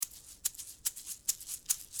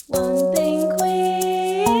One thing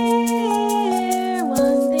queer,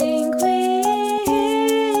 one thing queer,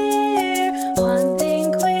 one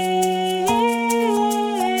thing queer.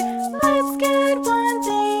 Let's get one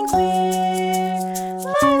thing queer.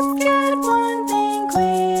 Let's get one thing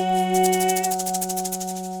queer.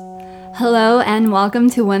 Hello and welcome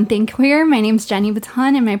to One Thing Queer. My name's Jenny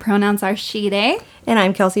Baton and my pronouns are she, they. And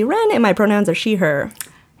I'm Kelsey Wren and my pronouns are she, her.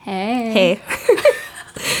 Hey.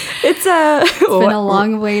 It's It's been a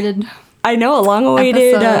long-awaited I know, a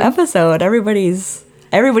long-awaited episode. Everybody's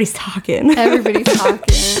talking. Everybody's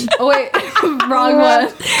talking. Oh, wait. Wrong one.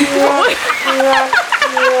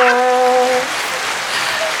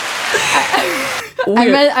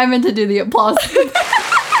 I meant to do the applause.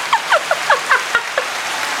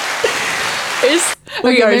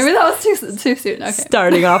 Maybe that was too soon. Okay.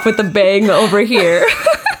 Starting off with a bang over here.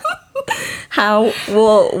 How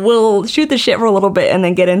we'll shoot the shit for a little bit and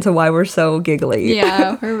then get into why we're so giggly.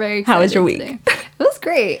 Yeah, we're very excited. How was your week? Today. It was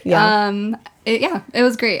great. Yeah. It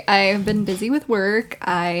was great. I've been busy with work.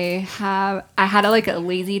 I had a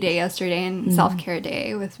lazy day yesterday and self-care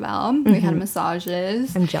day with Val. We had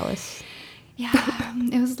massages. I'm jealous. Yeah,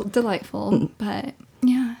 it was delightful, but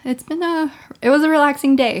yeah, it was a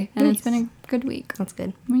relaxing day and It's been a good week. That's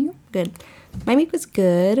good. Were you? Good. My week was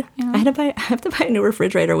good. Yeah. I have to buy a new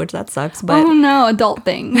refrigerator, which that sucks, but Oh no, adult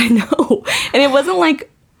thing. I know. And it wasn't like,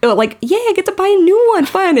 yeah, I get to buy a new one.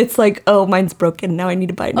 Fine. It's like, oh, mine's broken. Now I need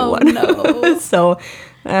to buy a new one. No. So,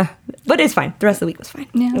 but it's fine. The rest of the week was fine.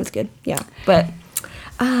 Yeah. It was good. Yeah. But,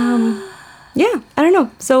 yeah, I don't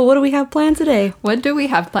know. So what do we have planned today? What do we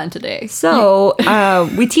have planned today? So,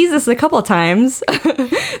 we teased this a couple of times,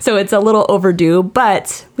 so it's a little overdue,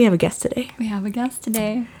 but we have a guest today. We have a guest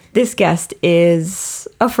today. This guest is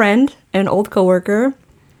a friend, an old coworker.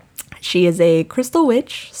 She is a crystal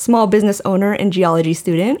witch, small business owner, and geology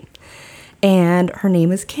student. And her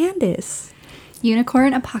name is Candace.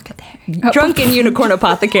 Unicorn apothecary. Drunken unicorn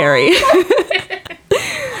apothecary.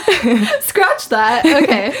 Scratch that.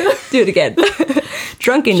 Okay. Do it again.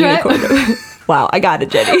 Drunken unicorn. Wow, I got it,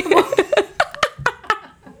 Jenny.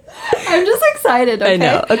 I'm just excited. Okay? I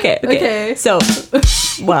know. Okay. So,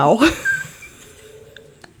 wow.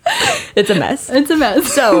 It's a mess.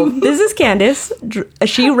 So, this is Candace.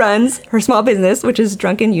 She runs her small business, which is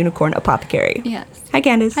Drunken Unicorn Apothecary. Yes. Hi,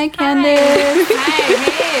 Candace. Hi, Candace. Hi,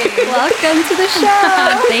 hey. Welcome to the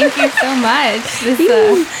show. Thank you so much.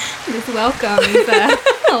 This welcome is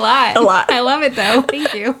a lot. A lot. I love it though.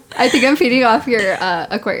 Thank you. I think I'm feeding off your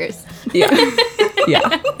Aquarius. Yeah.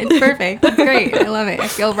 It's perfect. It's great. I love it. I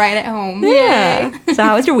feel right at home. Yeah. So,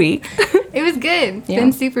 how was your week? It was good. It's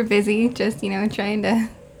been super busy. Just, trying to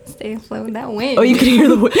stay afloat with that wind. Oh, you can hear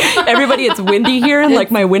the wind. Everybody, it's windy here, and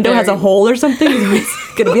like my window has a hole or something.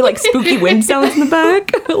 It's gonna be like spooky wind sounds in the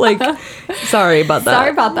back. Like, sorry about that. Sorry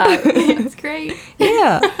about that. It's great.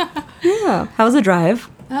 Yeah. How was the drive?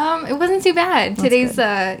 It wasn't too bad. Today's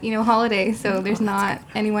holiday, so there's not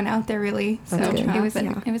anyone out there really. So That's good.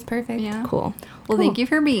 it was perfect. Yeah. Cool. Well, thank you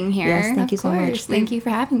for being here. Yes, thank you so much. Of course. Thank you for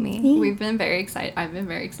having me. We've been very excited. I've been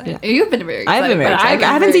very excited. You've been very excited. I've been very but excited. been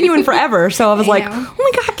I haven't very seen you in forever, so I was like, know. oh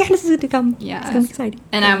my god, Candace is going to come. Yeah. It's going to be exciting.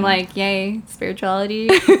 And I'm like, yay, spirituality,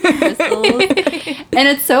 crystals. And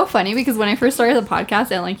it's so funny because when I first started the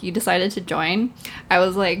podcast and you decided to join, I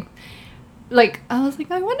was like, I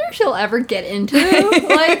wonder if she'll ever get into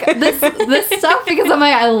this stuff because I'm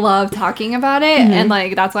like, I love talking about it. And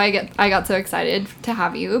that's why I got so excited to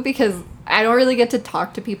have you because I don't really get to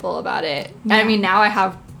talk to people about it. Yeah. I mean, now I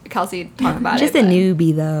have Kelsey talk about Just it. a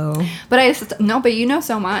newbie, though. But you know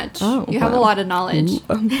so much. Oh, you have a lot of knowledge.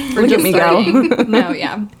 Look at me go. No,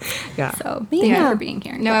 yeah. Yeah. So thank you for being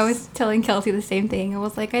here. No, I was telling Kelsey the same thing. I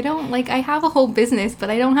was like, I have a whole business, but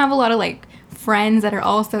I don't have a lot of friends that are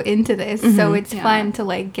also into this. So it's fun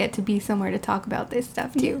to get to be somewhere to talk about this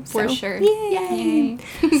stuff too. For sure. Yay.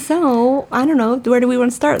 So, I don't know. Where do we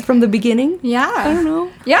want to start? From the beginning? Yeah. I don't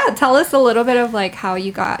know. Yeah, tell us a little bit of how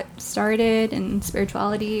you got started in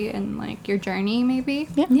spirituality and your journey maybe.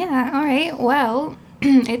 Yeah. All right. Well,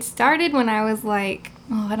 it started when I was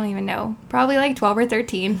I don't even know. Probably 12 or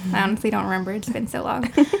 13. I honestly don't remember. It's been so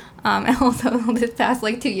long. And also, this past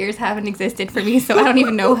 2 years haven't existed for me, so I don't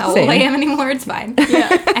even know how old I am anymore. It's fine.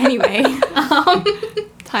 Yeah. Anyway.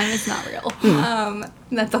 Time is not real.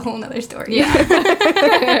 That's a whole nother story.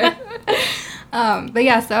 Yeah. But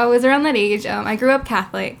yeah, so I was around that age. I grew up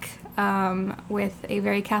Catholic. With a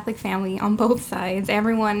very Catholic family on both sides.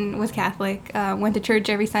 Everyone was Catholic. Went to church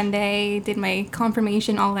every Sunday, did my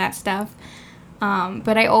confirmation, all that stuff.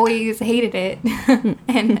 But I always hated it.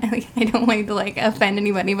 And I don't want to offend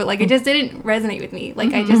anybody, but it just didn't resonate with me.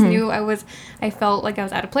 I just knew I felt like I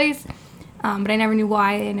was out of place. but I never knew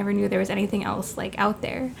why. I never knew there was anything else like out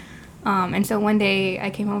there. And so one day I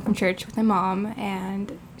came home from church with my mom,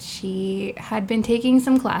 and she had been taking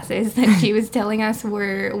some classes that she was telling us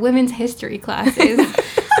were women's history classes.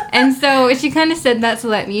 And so she kind of said that so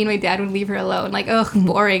that me and my dad would leave her alone. Like, oh,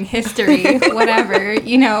 boring history, whatever,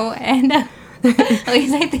 you know. And at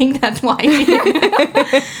least I think that's why she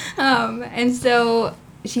did. And so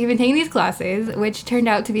she had been taking these classes, which turned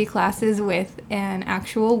out to be classes with an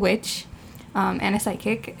actual witch and a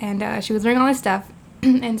psychic. And she was learning all this stuff.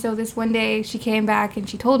 And so this one day she came back and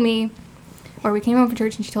she told me, or we came home from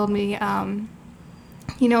church and she told me,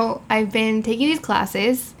 you know, I've been taking these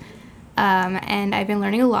classes and I've been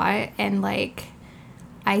learning a lot, and like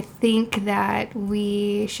I think that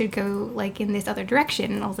we should go like in this other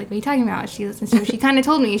direction. And I was like, what are you talking about? And so she kind of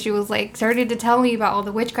told me, she was like, started to tell me about all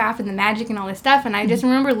the witchcraft and the magic and all this stuff, and I just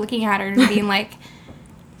remember looking at her and being like,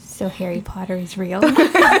 so Harry Potter is real?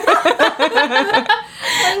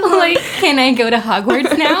 Like, can I go to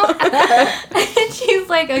Hogwarts now? And she's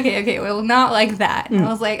like, okay, well, not like that. And I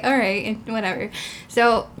was like, all right, and whatever.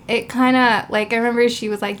 So it kind of, like, I remember she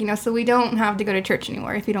was like, you know, so we don't have to go to church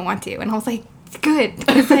anymore if you don't want to. And I was like, good,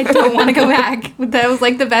 because I don't want to go back. That was,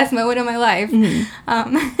 like, the best moment of my life. I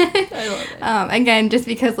love it. Again, just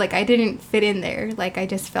because, like, I didn't fit in there. Like, I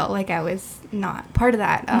just felt like I was not part of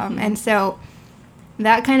that. And so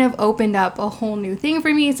that kind of opened up a whole new thing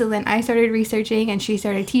for me. So then I started researching, and she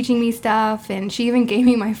started teaching me stuff, and she even gave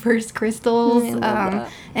me my first crystals.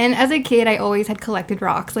 And as a kid, I always had collected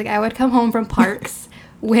rocks. Like, I would come home from parks.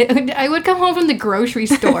 I would come home from the grocery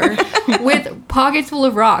store with pockets full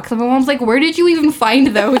of rocks. And my mom's like, where did you even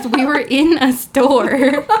find those? We were in a store.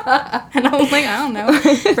 And I was like, I don't know.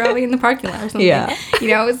 Probably in the parking lot or something. Yeah. You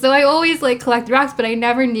know, so I always, like, collected rocks, but I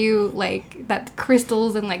never knew, like, that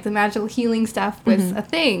crystals and, like, the magical healing stuff was a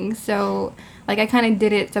thing. So, like, I kind of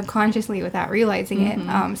did it subconsciously without realizing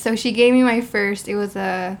it. So she gave me my first, it was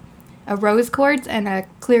a rose quartz and a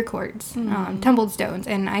clear quartz, tumbled stones,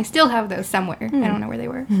 and I still have those somewhere. I don't know where they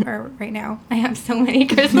were, or right now. I have so many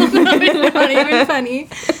crystals, it's not even funny.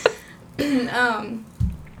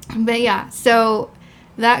 But yeah, so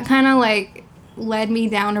that kind of like led me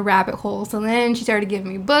down a rabbit hole. So then she started giving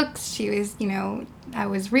me books. She was, you know, I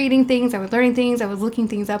was reading things, I was learning things, I was looking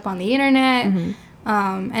things up on the internet.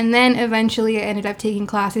 And then eventually I ended up taking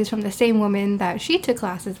classes from the same woman that she took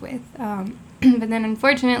classes with. But then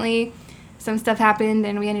unfortunately some stuff happened,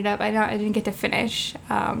 and we ended up, I didn't get to finish.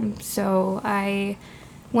 So I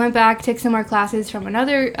went back, took some more classes from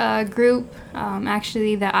another group,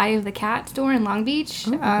 actually the Eye of the Cat store in Long Beach.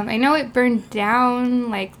 I know it burned down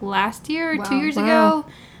like last year or 2 years ago,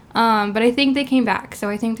 but I think they came back. So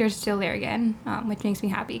I think they're still there again, which makes me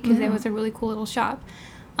happy because it was a really cool little shop.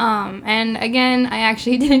 And again, I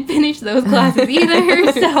actually didn't finish those classes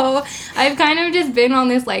either, so I've kind of just been on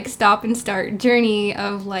this, like, stop and start journey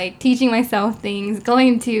of, like, teaching myself things,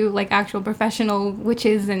 going to, like, actual professional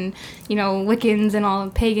witches and, you know, Wiccans and all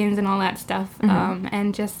pagans and all that stuff,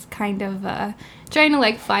 and just kind of, trying to,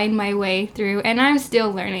 like, find my way through, and I'm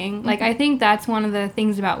still learning. Like, I think that's one of the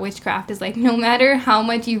things about witchcraft is, like, no matter how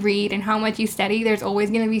much you read and how much you study, there's always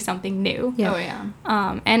going to be something new. Yeah. Oh,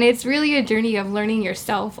 yeah. And it's really a journey of learning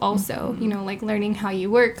yourself also, you know, like, learning how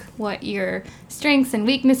you work, what your strengths and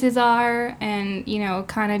weaknesses are, and, you know,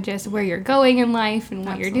 kind of just where you're going in life and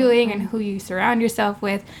what you're doing and who you surround yourself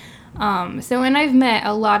with. And I've met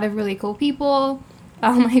a lot of really cool people.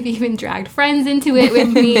 I've even dragged friends into it with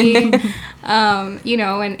me, you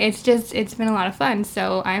know, and it's been a lot of fun.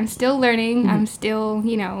 So I'm still learning. I'm still,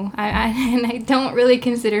 you know, I don't really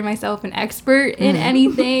consider myself an expert in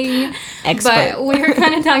anything. But we were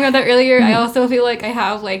kind of talking about that earlier. I also feel like I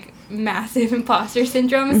have, like, massive imposter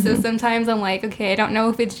syndrome. So sometimes I'm like, okay, I don't know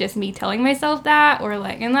if it's just me telling myself that or,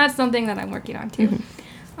 like, and that's something that I'm working on too.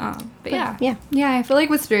 But yeah. Yeah, I feel like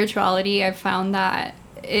with spirituality, I've found that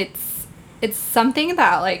it's something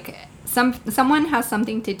that, like, someone has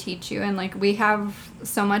something to teach you, and, like, we have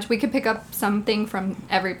so much, we could pick up something from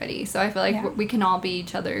everybody. So I feel like we can all be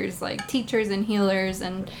each other's, like, teachers and healers,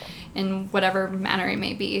 and in whatever manner it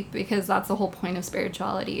may be, because that's the whole point of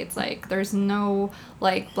spirituality. It's like there's no,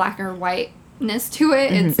 like, black or whiteness to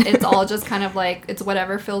it. It's all just kind of like, it's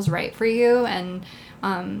whatever feels right for you, and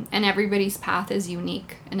everybody's path is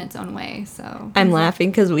unique in its own way. So I'm laughing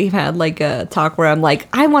because we've had, like, a talk where I'm like,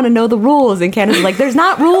 I want to know the rules, and Candace's like, there's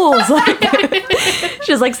not rules. Like,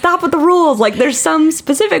 she's like, stop with the rules. Like, there's some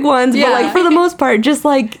specific ones, but, like, for the most part, just,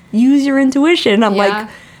 like, use your intuition. I'm like,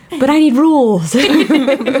 but I need rules.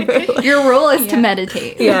 Your rule is to Yeah. I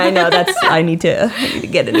meditate. know I need to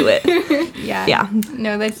get into it. Yeah. Yeah.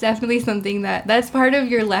 No, that's definitely something that's part of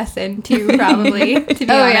your lesson too, probably, to be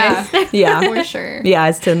Oh, yeah. honest. Yeah. For sure. Yeah,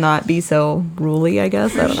 it's to not be so ruly, I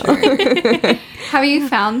guess. I don't know. Have you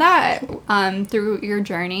found that through your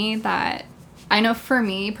journey that I know for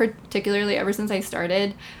me, particularly ever since I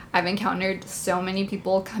started, I've encountered so many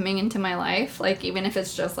people coming into my life, like even if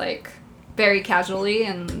it's just like very casually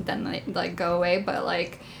and then they like go away, but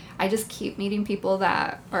like I just keep meeting people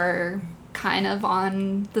that are kind of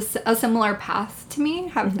on a similar path to me.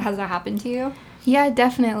 Has that happened to you? Yeah,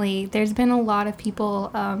 definitely. There's been a lot of people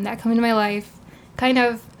that come into my life, kind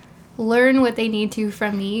of learn what they need to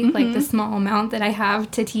from me, like the small amount that I have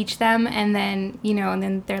to teach them, and then and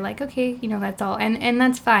then they're like, okay, that's all, and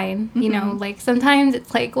that's fine. Like sometimes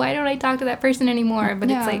it's like, why don't I talk to that person anymore? But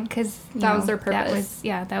Yeah. it's like because That was their purpose.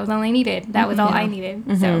 that was all I needed. That was all I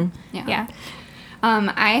needed. So Yeah.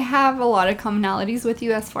 I have a lot of commonalities with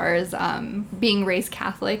you as far as being raised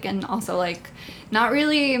Catholic and also like not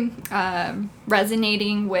really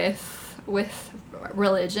resonating with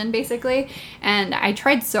religion basically. And I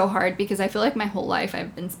tried so hard because I feel like my whole life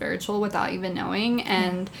I've been spiritual without even knowing,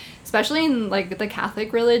 and especially in like the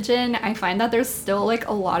Catholic religion I find that there's still like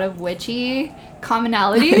a lot of witchy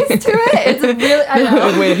commonalities to it. It's really, I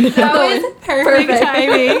know. Win. That was perfect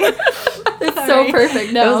timing. It's so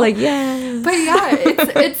perfect. No. I was like, yeah. But yeah,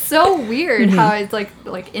 it's so weird how it's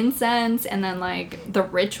like incense and then like the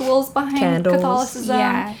rituals behind Candles. Catholicism,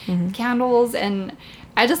 Yeah. candles, and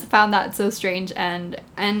I just found that so strange and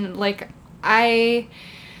like I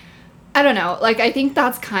don't know, like I think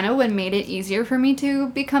that's kind of what made it easier for me to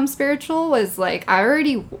become spiritual was like I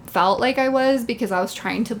already felt like I was because I was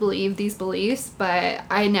trying to believe these beliefs, but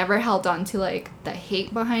I never held on to like the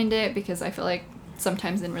hate behind it because I feel like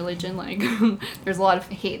sometimes in religion like there's a lot of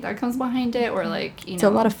hate that comes behind it, or like It's a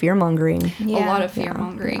lot of fear mongering. a lot of fear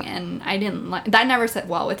mongering, and I didn't like that. Never sit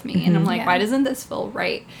well with me, and I'm like, Yeah. why doesn't this feel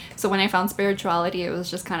right? So when I found spirituality, it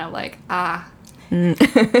was just kind of like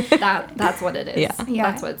that's what it is. Yeah. Yeah.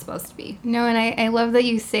 That's what it's supposed to be. No, and I love that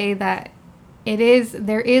you say that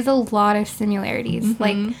there is a lot of similarities.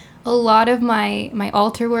 Like a lot of my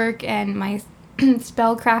altar work and my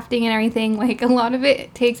spell crafting and everything, like a lot of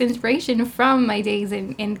it takes inspiration from my days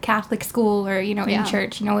in Catholic school or, Yeah. in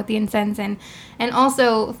church, with the incense and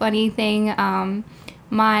also funny thing,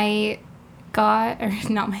 my God, or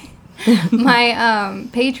not my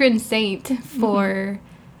patron saint for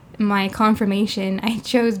my confirmation, I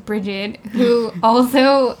chose Bridget, who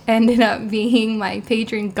also ended up being my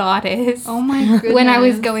patron goddess. Oh my goodness. When I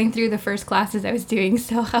was going through the first classes I was doing,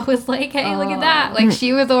 so I was like, hey, look at that. Like,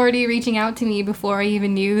 she was already reaching out to me before I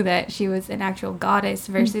even knew that she was an actual goddess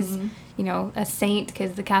versus, a saint,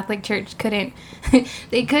 because the Catholic Church couldn't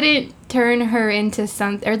turn her into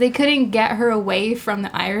or they couldn't get her away from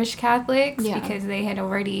the Irish Catholics because they had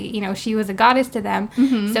already, she was a goddess to them.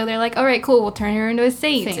 So they're like, all right, cool, we'll turn her into a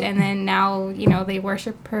saint. And then now, they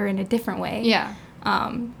worship her in a different way. Yeah.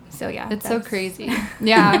 So yeah, It's so crazy.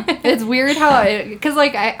 Yeah. It's weird how because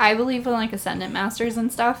like I believe in like ascendant masters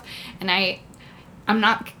and stuff, and I'm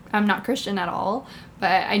not Christian at all,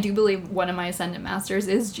 but I do believe one of my ascendant masters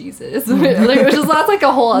is Jesus, which is that's like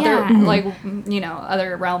a whole other like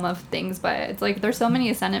other realm of things. But it's like there's so many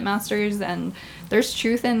ascendant masters, and there's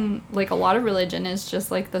truth in like a lot of religion is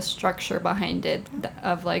just like the structure behind it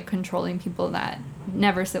of like controlling people that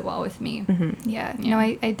never sit well with me. Yeah. No,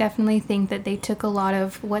 I definitely think that they took a lot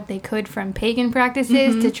of what they could from pagan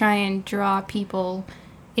practices to try and draw people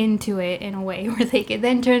into it in a way where they could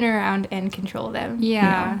then turn around and control them.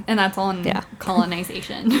 Yeah, and that's all in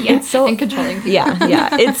colonization. It's so and controlling people.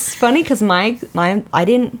 yeah. It's funny because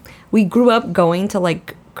we grew up going to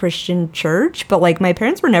like Christian church, but like my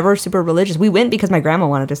parents were never super religious. We went because my grandma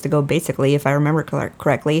wanted us to go, basically, if I remember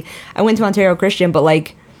correctly. I went to Ontario Christian, but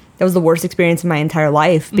like that was the worst experience in my entire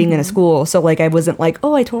life being in a school. So like I wasn't like,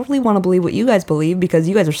 oh, I totally want to believe what you guys believe because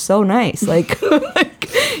you guys are so nice. Like,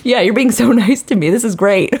 yeah, you're being so nice to me. This is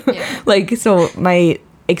great. Yeah. Like, so my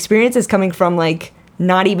experience is coming from like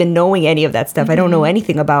not even knowing any of that stuff. I don't know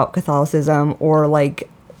anything about Catholicism or like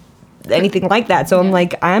anything like that. So I'm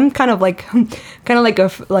like, I'm kind of like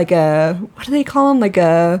a what do they call them? Like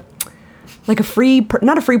a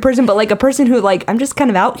not a free person, but like a person who like, I'm just kind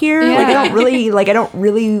of out here. Yeah. Like I don't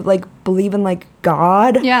really like believe in like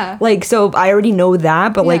God. Yeah. Like, so I already know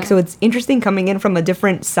that, but like, Yeah. so it's interesting coming in from a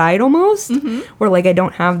different side almost, where like I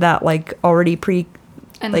don't have that like already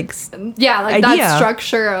And like like idea. that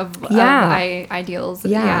structure of Yeah. ideals.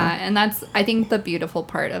 Yeah. And that's I think the beautiful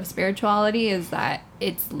part of spirituality is that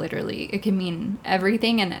it's literally, it can mean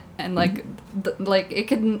everything, and like like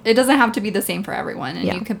it doesn't have to be the same for everyone,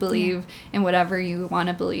 and you could believe in whatever you want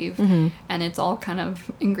to believe, and it's all kind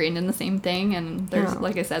of ingrained in the same thing, and there's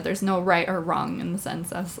like I said, there's no right or wrong in the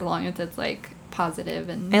sense, as long as it's like positive.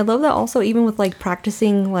 And I love that also, even with like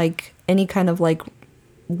practicing like any kind of like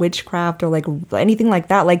witchcraft or like anything like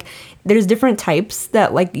that, like there's different types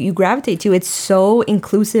that like you gravitate to. It's so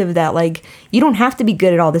inclusive that like you don't have to be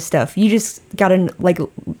good at all this stuff. You just gotta like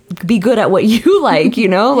be good at what you like, you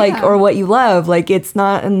know, like or what you love. Like it's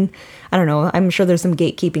not, and I don't know, I'm sure there's some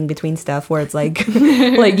gatekeeping between stuff where it's like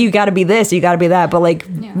like you gotta be this, you gotta be that, but like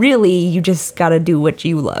really you just gotta do what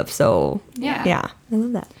you love. So yeah, I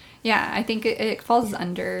love that. Yeah, I think it falls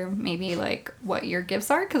under maybe like what your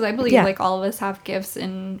gifts are, because I believe like all of us have gifts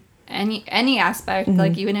in any aspect.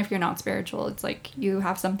 Like even if you're not spiritual, it's like you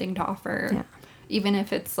have something to offer. Yeah. Even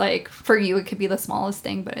if it's like for you, it could be the smallest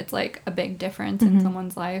thing, but it's like a big difference in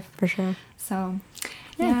someone's life. For sure. So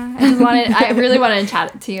yeah, I really wanted to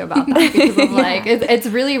chat to you about that, because I'm like, it's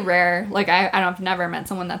really rare. Like I've never met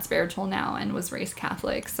someone that's spiritual now and was raised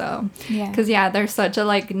Catholic. So because there's such a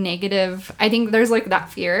like negative, I think there's like that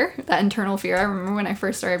fear, that internal fear. I remember when I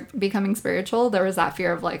first started becoming spiritual, there was that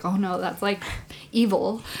fear of like, oh no, that's like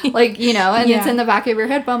evil, like, you know, and it's in the back of your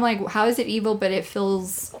head, but I'm like, how is it evil? But it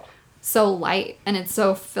feels so light, and it's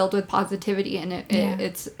so filled with positivity, and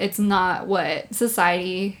it's not what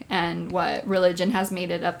society and what religion has made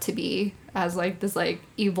it up to be, as like this like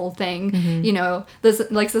evil thing. You know, this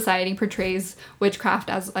like society portrays witchcraft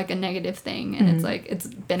as like a negative thing, and it's like it's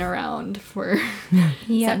been around for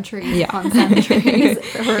centuries on centuries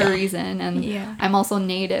for a reason. And I'm also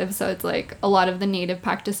Native, so it's like a lot of the Native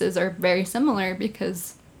practices are very similar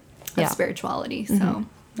because of spirituality. So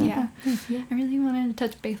I really wanted to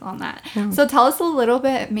touch base on that. So tell us a little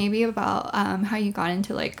bit maybe about how you got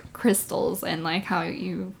into like crystals, and like how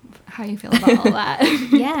you feel about all that.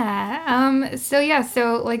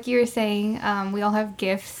 So like you were saying, we all have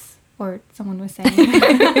gifts, or someone was saying.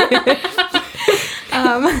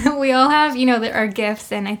 We all have, you know, our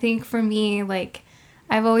gifts, and I think for me, like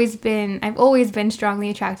I've always been strongly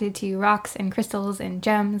attracted to rocks and crystals and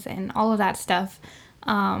gems and all of that stuff.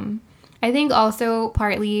 I think also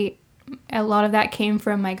partly a lot of that came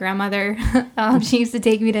from my grandmother. She used to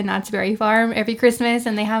take me to Knott's Berry Farm every Christmas,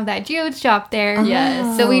 and they have that geode shop there.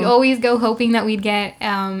 Yes. So we'd always go hoping that we'd get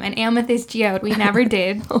an amethyst geode. We never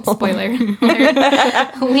did. Spoiler.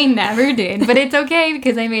 We never did. But it's okay,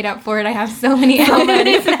 because I made up for it. I have so many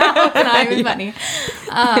amethysts now. It's not even funny.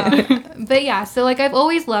 But yeah, so like I've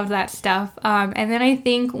always loved that stuff. And then I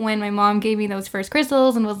think when my mom gave me those first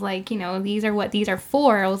crystals and was like, you know, these are what these are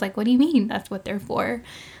for, I was like, what do you mean that's what they're for?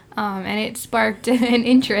 And it sparked an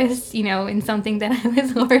interest, you know, in something that I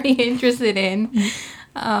was already interested in.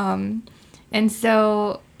 And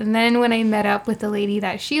so then when I met up with the lady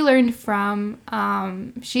that she learned from,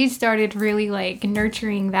 she started really like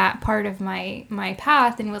nurturing that part of my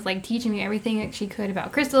path, and was like teaching me everything that she could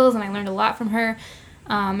about crystals, and I learned a lot from her.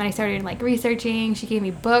 And I started like researching. She gave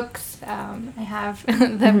me books. I have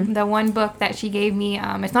the one book that she gave me.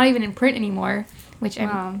 It's not even in print anymore, which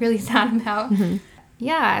I'm really sad about.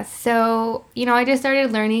 Yeah, so, you know, I just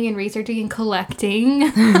started learning and researching and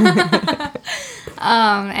collecting.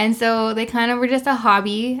 And so they kind of were just a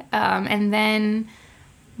hobby. And then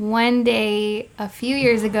one day, a few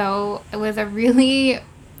years ago, it was a really,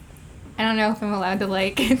 I don't know if I'm allowed to,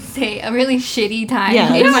 like, say a really shitty time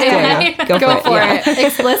in my life. Go for it.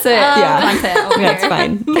 Explicit content over here. That's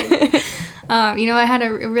fine. You know, I had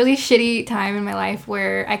a really shitty time in my life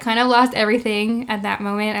where I kind of lost everything at that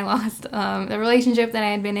moment. I lost the relationship that I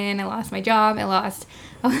had been in. I lost my job. I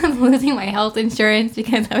was losing my health insurance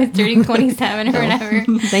because I was turning 27 or whatever.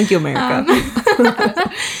 Thank you, America.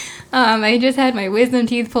 I just had my wisdom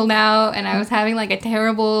teeth pulled out, and I was having like a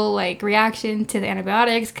terrible like reaction to the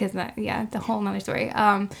antibiotics because it's a whole nother story.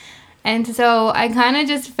 And so I kind of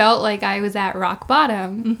just felt like I was at rock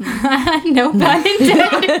bottom. No pun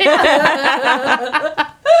intended.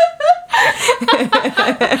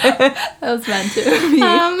 That was meant to be.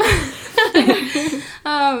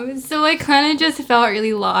 So I kind of just felt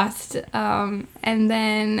really lost. And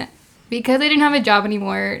then because I didn't have a job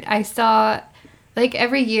anymore, I saw, like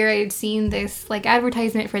every year I had seen this like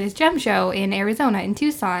advertisement for this gem show in Arizona, in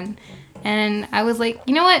Tucson. And I was like,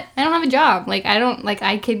 you know what? I don't have a job. Like,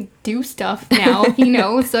 I could do stuff now, you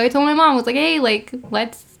know? So I told my mom, I was like, hey, like,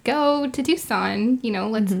 let's go to Tucson. You know,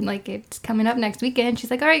 let's like it's coming up next weekend.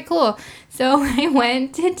 She's like, all right, cool. So I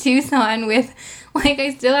went to Tucson with like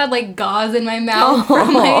I still had like gauze in my mouth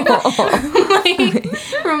from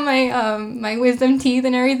my wisdom teeth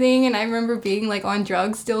and everything, and I remember being like on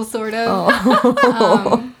drugs still, sort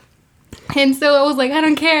of. And so I was like, I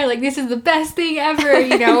don't care, like, this is the best thing ever,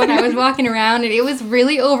 you know, when I was walking around, and it was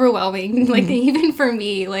really overwhelming, like, even for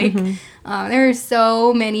me, like, there are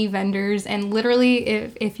so many vendors, and literally,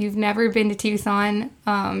 if you've never been to Tucson,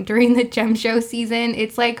 during the gem show season,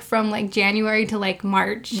 it's, like, from, like, January to, like,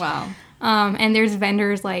 March. Wow. And there's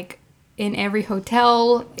vendors, like, in every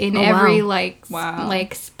hotel, in every, like,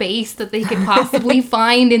 like, space that they could possibly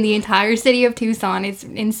find in the entire city of Tucson. It's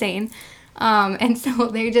insane. And so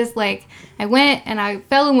they're just like, I went and I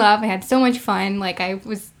fell in love. I had so much fun. Like I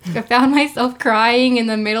found myself crying in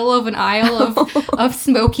the middle of an aisle of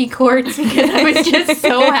smoky quartz because I was just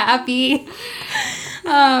so happy.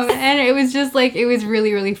 And it was just like, it was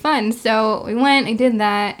really, really fun. So we went, I did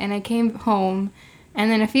that, and I came home. And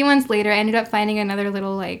then a few months later, I ended up finding another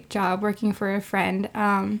little like job working for a friend.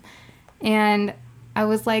 And I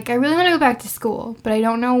was like, I really want to go back to school, but I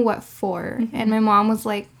don't know what for. And my mom was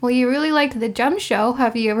like, well, you really liked the gem show.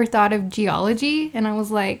 Have you ever thought of geology? And I was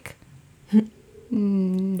like,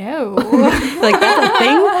 no. Like, that's a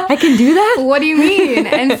thing? I can do that? What do you mean?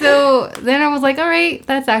 And so then I was like, all right,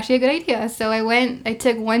 that's actually a good idea. So I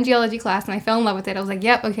took one geology class and I fell in love with it. I was like,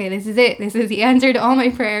 yep, okay, this is it. This is the answer to all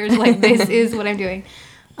my prayers. Like, this is what I'm doing.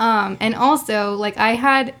 And also, like, I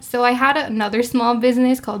had another small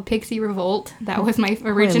business called Pixie Revolt. That was my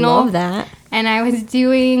original. I love that. And I was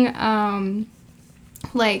doing,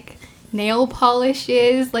 like, nail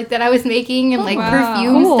polishes, like, that I was making, and, like,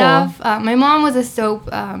 perfume stuff. My mom was a soap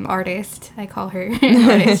artist. I call her an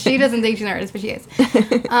artist. She doesn't think she's an artist, but she is.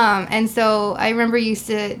 And so I remember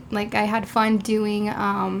I had fun doing,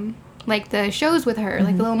 like, the shows with her,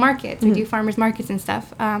 like, the little markets. We do farmers markets and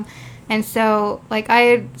stuff. And so, like, I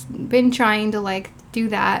had been trying to, like, do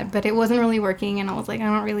that, but it wasn't really working, and I was like, I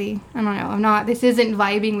don't know, this isn't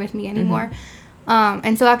vibing with me anymore.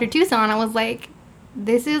 And so after Tucson, I was like,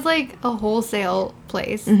 this is, like, a wholesale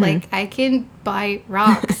place. Like, I can buy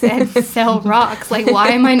rocks and sell rocks. Like, why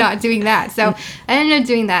am I not doing that? So I ended up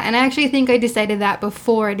doing that, and I actually think I decided that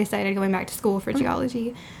before I decided going back to school for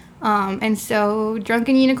geology. And so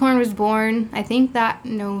Drunken Unicorn was born, I think that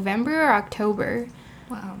November or October.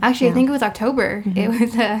 Wow. Actually, I think it was October. It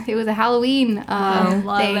was a Halloween thing.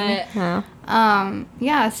 Love it.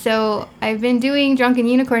 Yeah, so I've been doing Drunken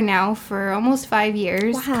Unicorn now for almost 5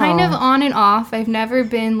 years. Wow. Kind of on and off. I've never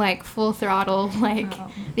been, like, full throttle, like,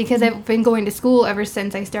 because I've been going to school ever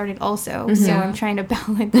since I started also. So I'm trying to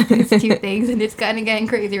balance these two things, and it's kind of getting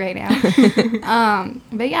crazy right now.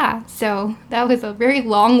 But yeah, so that was a very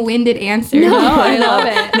long-winded answer. No, I love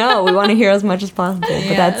it. No, we want to hear as much as possible,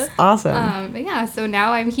 but that's awesome. But yeah, so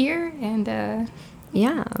now I'm here, and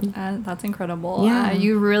yeah. That's incredible. Yeah.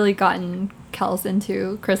 You really gotten Kels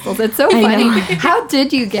into crystals. It's so funny. How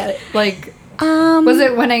did you get it? Like, was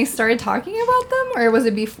it when I started talking about them, or was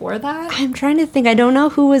it before that? I'm trying to think. I don't know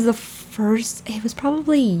who was the first. It was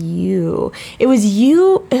probably you. It was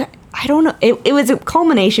you. I don't know. It was a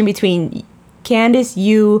culmination between Candace,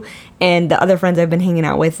 you, and the other friends I've been hanging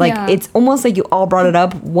out with. Like, it's almost like you all brought it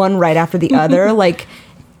up, one right after the other, like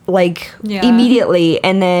immediately,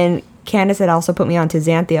 and then Candace had also put me on to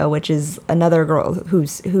Xanthia, which is another girl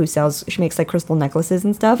she makes like crystal necklaces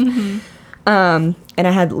and stuff. And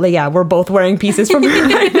I had, we're both wearing pieces from me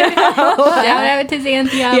right now. Shout out to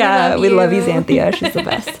Xanthia. Yeah, we love you, Xanthia. She's the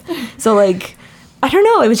best. So, like, I don't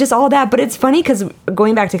know. It was just all that. But it's funny because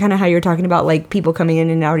going back to kind of how you're talking about, like, people coming in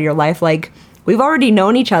and out of your life, like, we've already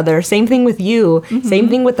known each other. Same thing with you. Same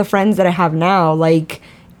thing with the friends that I have now. Like,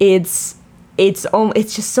 it's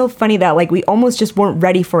just so funny that, like, we almost just weren't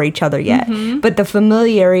ready for each other yet. But the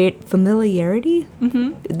familiarity,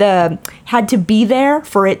 the had to be there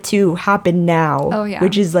for it to happen now. Oh, yeah.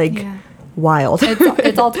 Which is, like, wild.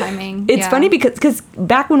 It's all timing. It's funny because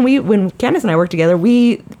back when Candace and I worked together,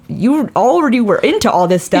 you already were into all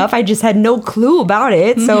this stuff. I just had no clue about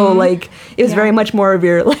it. So, like, it was very much more of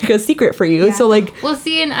like a secret for you. So, like, well,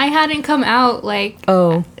 see, and I hadn't come out, like,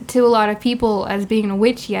 to a lot of people as being a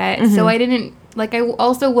witch yet. So I didn't, like, I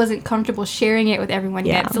also wasn't comfortable sharing it with everyone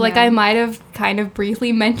yet. So, like, I might have kind of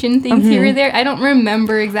briefly mentioned things here or there. I don't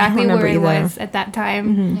remember exactly where I was at that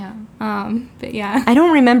time. But yeah, I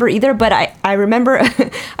don't remember either, but I remember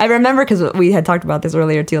because we had talked about this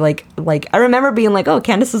earlier too, like I remember being like, oh,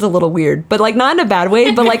 Candace is a little weird, but, like, not in a bad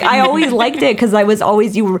way, but, like, I always liked it because I was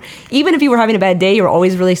always, even if you were having a bad day, you were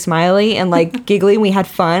always really smiley and, like, giggly, and we had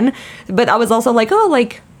fun. But I was also like, oh,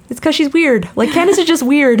 like, It's because she's weird. Like, Candace is just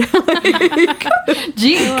weird. Gee,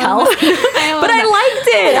 Cal. But I liked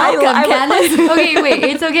it. Welcome, Candace. Okay, wait.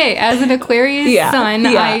 It's okay. As an Aquarius sun,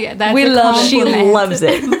 that's we a love. She compliment. loves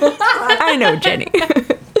it. I know, Jenny.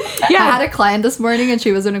 I had a client this morning and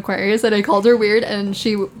she was an Aquarius and I called her weird and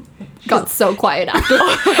she got so quiet after.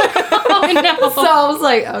 Oh, no. So I was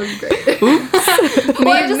like, oh, great.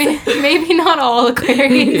 Maybe not all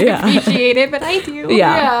Aquarians Yeah. appreciate it, but I do.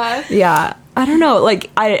 Yeah. I don't know.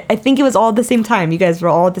 Like, I think it was all at the same time. You guys were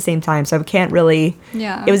all at the same time, so I can't really.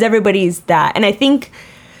 Yeah. It was everybody's that, and I think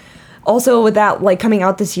also with that, like, coming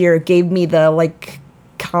out this year, gave me the like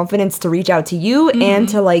confidence to reach out to you and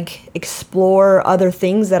to like explore other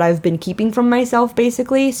things that I've been keeping from myself,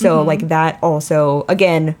 basically. So like that also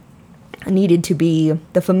again needed to be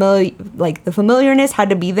the familiarness had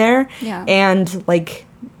to be there. Yeah. And like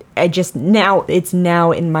it's now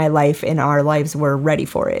in my life, in our lives, we're ready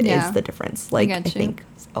for it. Yeah. Is the difference. Like I get you. think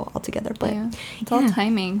altogether, but Yeah. It's all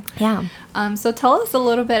timing. yeah. So tell us a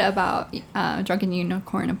little bit about Drunken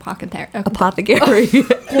Unicorn Apothecary. Apothecary.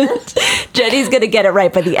 Jenny's gonna get it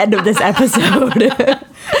right by the end of this episode.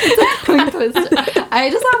 I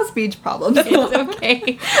just have speech problems. It's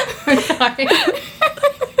okay. I'm sorry.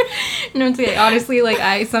 No, it's okay. Honestly, like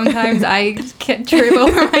I can't trip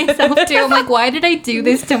over myself too. I'm like, why did I do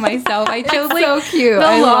this to myself? I chose like so cute. the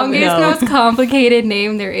I love longest, it. most complicated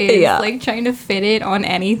name there is. Yeah. Like trying to fit it on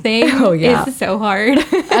anything. Oh, yeah. Is so hard.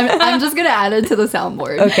 I'm just gonna add it to the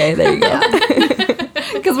soundboard. Okay, there you go.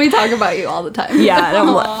 Because we talk about you all the time. Yeah, and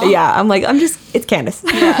I'm like, it's Candace.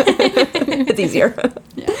 Yeah. It's easier.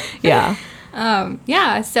 Yeah.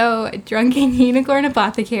 Yeah. So Drunken Unicorn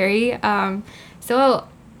Apothecary. So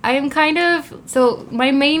I am so my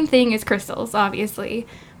main thing is crystals, obviously.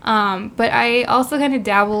 But I also kind of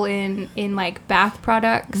dabble in like bath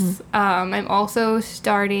products. I'm also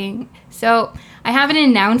starting, so I haven't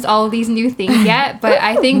announced all of these new things yet, but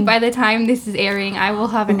I think by the time this is airing, I will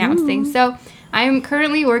have announced things. So I'm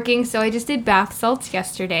currently working, so I just did bath salts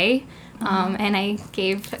yesterday. And I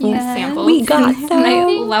gave samples we got to my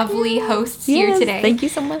those. lovely hosts here today. Thank you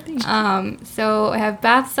so much. So I have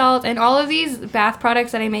bath salt, and all of these bath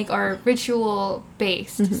products that I make are ritual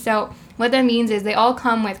based. So what that means is they all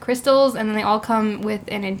come with crystals, and then they all come with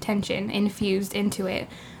an intention infused into it.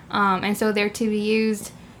 And so they're to be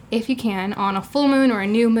used, if you can, on a full moon or a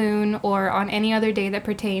new moon or on any other day that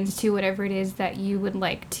pertains to whatever it is that you would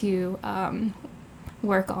like to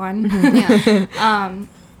work on. Yeah.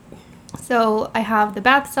 So I have the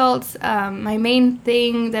bath salts. My main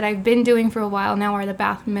thing that I've been doing for a while now are the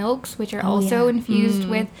bath milks, which are also infused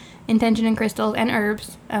with intention and crystals and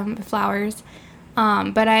herbs, flowers.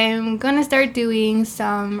 But I'm gonna start doing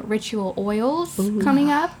some ritual oils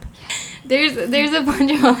coming up. There's a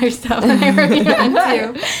bunch of other stuff that I'm working on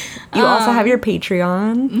too. You also have your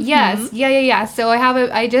Patreon. Yes, yeah. So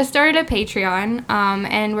I just started a Patreon,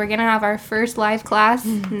 and we're gonna have our first live class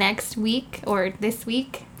next week or this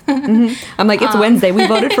week. I'm like, it's Wednesday. We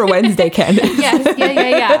voted for Wednesday, Ken. Yes,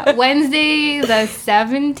 yeah. Wednesday the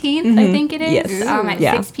 17th, I think it is. Yes. At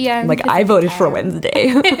Yeah. 6 p.m. Like, I voted for Wednesday.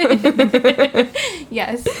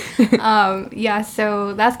 Yes.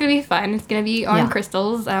 So that's going to be fun. It's going to be on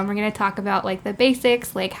crystals. We're going to talk about, like, the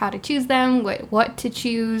basics, like how to choose them, what to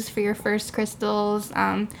choose for your first crystals,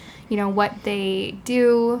 what they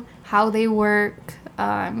do, how they work,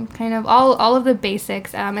 kind of all of the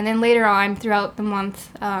basics. And then later on, throughout the month,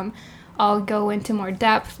 I'll go into more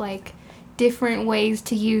depth, like different ways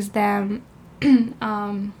to use them.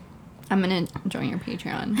 I'm gonna join your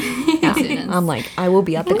Patreon as soon as. I'm like, I will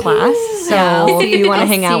be at the class. So Yeah. if you want to I'll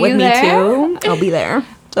hang see out with you me there. too, I'll be there.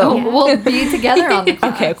 So We'll be together on the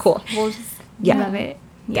class. Okay, cool. We'll just Love it.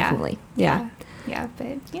 Yeah. Definitely. Yeah. Yeah,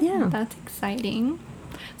 but Yeah. That's exciting.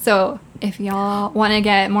 So if y'all want to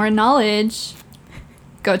get more knowledge,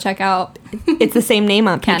 go check out. It's the same name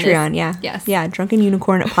on Candace. Patreon. Yeah. Yes. Yeah. Drunken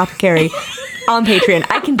Unicorn Apothecary on Patreon.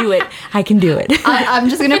 I can do it. I'm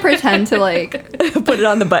just gonna pretend to like. Put it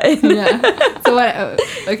on the button. Yeah. So what?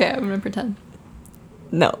 Okay, I'm gonna pretend.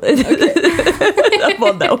 No.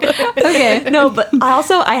 Well, no. Okay. No, but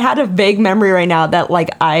I had a vague memory right now that like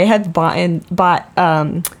I had bought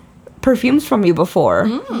perfumes from you before.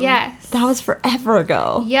 yes. That was forever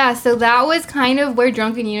ago. Yeah, so that was kind of where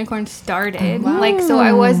Drunken Unicorn started. Like, so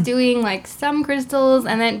I was doing like some crystals,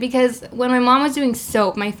 and then because when my mom was doing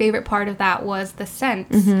soap, my favorite part of that was the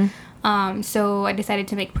scents. So I decided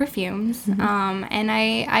to make perfumes, and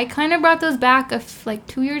I kind of brought those back like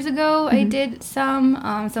 2 years ago. I did some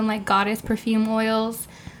like goddess perfume oils,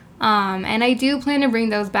 and I do plan to bring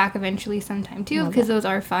those back eventually sometime too, because those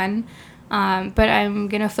are fun. But I'm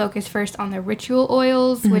going to focus first on the ritual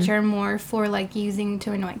oils, which are more for like using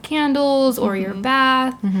to anoint candles or your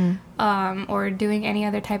bath, or doing any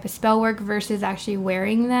other type of spell work versus actually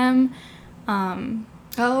wearing them.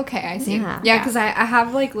 Oh, okay, I see. Yeah. Yeah, because I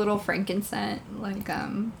have like little frankincense, like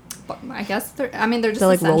I guess they're just They're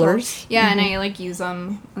like essential. rollers? Yeah, and I like use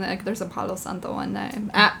them. Like there's a Palo Santo one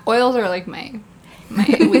that oils are like my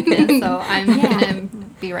weakness, so I'm gonna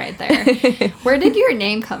be right there. Where did your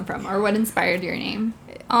name come from, or what inspired your name?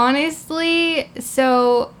 Honestly,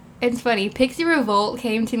 so it's funny. Pixie Revolt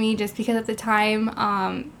came to me just because at the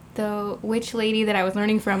time, the witch lady that I was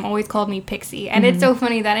learning from always called me Pixie. And it's so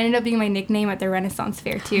funny that ended up being my nickname at the Renaissance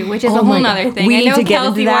Fair too, which is a whole nother thing. We I need know to get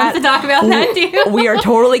Kelsey into that. wants to talk about that too. We are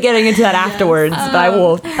totally getting into that afterwards, but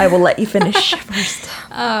I will let you finish first.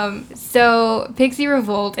 So Pixie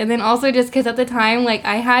Revolt, and then also just because at the time, like,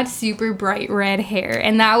 I had super bright red hair,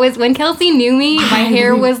 and that was when Kelsey knew me. My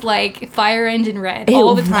hair was like fire engine red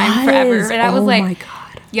all the time, forever, and I was like, my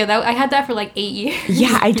God. yeah, I had that for like 8 years.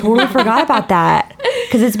 Yeah, I totally forgot about that.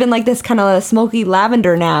 Because it's been like this kind of smoky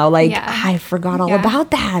lavender now. Like, Yeah. I forgot all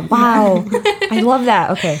about that. Wow. I love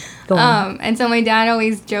that. Okay, go on. And so my dad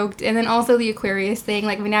always joked, and then also the Aquarius thing,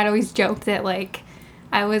 like my dad always joked that like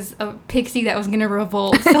I was a pixie that was gonna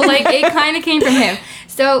revolt. So like it kind of came from him.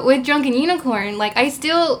 So with Drunken Unicorn, like I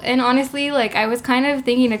still, and honestly, like I was kind of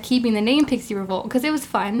thinking of keeping the name Pixie Revolt because it was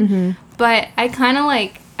fun. But I kind of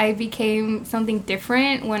like, I became something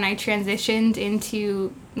different when I transitioned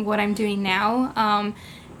into what I'm doing now.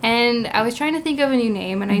 And I was trying to think of a new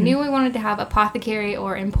name, and I knew I wanted to have Apothecary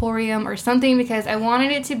or Emporium or something because I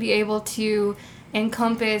wanted it to be able to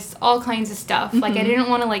encompass all kinds of stuff. Like I didn't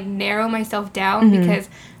want to like narrow myself down because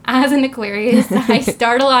as an Aquarius, I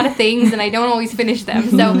start a lot of things and I don't always finish them.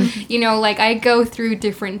 So, you know, like I go through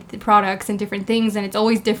different products and different things and it's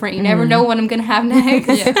always different. You never know what I'm going to have next.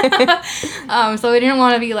 So I didn't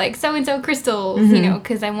want to be like so-and-so crystals, you know,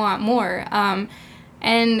 because I want more.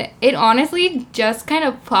 And it honestly just kind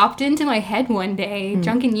of popped into my head one day,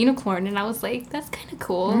 Drunken Unicorn, and I was like, that's kind of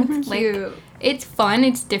cool. Like, Cute. it's fun,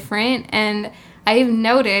 it's different, and I've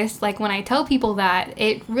noticed, like, when I tell people that,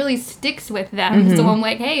 it really sticks with them. So I'm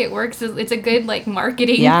like, hey, it works. It's a good, like,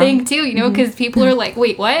 marketing thing, too, you know, because people are like,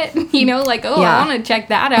 wait, what? You know, like, oh, I want to check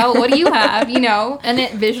that out. What do you have, you know? And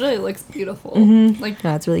it visually looks beautiful. Like,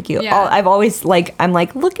 No, it's really cute. Yeah. I've always, like, I'm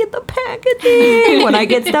like, look at the packaging. When I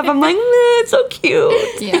get stuff, I'm like, it's so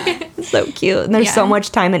cute. yeah. It's so cute. And there's Yeah. so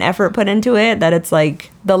much time and effort put into it that it's like,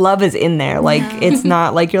 the love is in there. Like, it's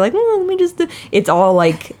not like you're like, let me just do. It's all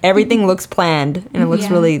like, everything looks planned and it looks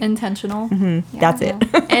Yeah. really, Intentional. that's it.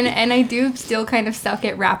 And I do still kind of suck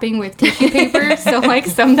at wrapping with tissue paper. So, like,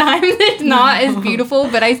 sometimes it's not as beautiful,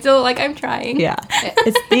 but I still, like, I'm trying. Yeah.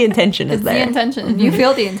 It's the intention is It's there. the intention. You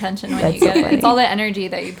feel the intention when That's you so get it. funny. It's all the energy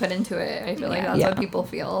that you put into it. I feel like that's Yeah. what people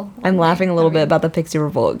feel. I'm laughing a little bit about the Pixie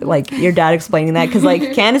Revolt, like your dad explaining that, because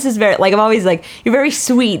like Candace is very, like I'm always like, you're very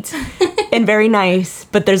sweet and very nice,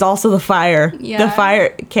 but there's also the fire. Yeah. The fire.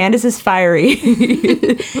 Candace is fiery.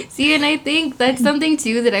 See, and I think that's something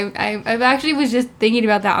too that I've actually was just thinking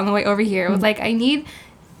about that on the way over here. I was like, I need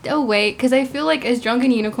a way, because I feel like as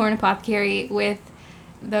Drunken Unicorn Apothecary with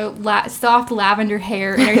the soft lavender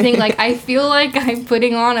hair and everything, like I feel like I'm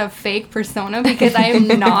putting on a fake persona because I am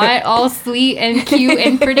not all sweet and cute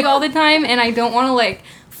and pretty all the time, and I don't want to like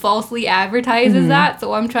falsely advertise as that.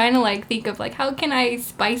 So I'm trying to like think of like how can I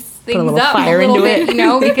spice things little up fire a little into bit, it. you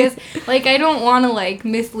know, because like I don't want to like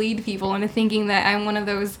mislead people into thinking that I'm one of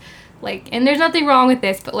those like, and there's nothing wrong with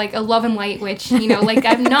this, but like a love and light witch, you know, like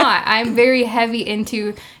I'm not. I'm very heavy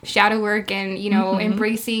into shadow work and, you know,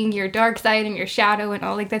 embracing your dark side and your shadow and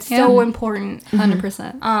all, like that's so important.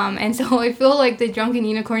 100%. And so I feel like the Drunken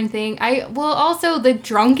Unicorn thing, also the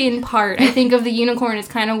drunken part, I think of the unicorn is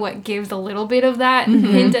kind of what gives a little bit of that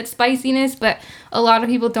hint at spiciness, but a lot of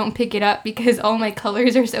people don't pick it up because all my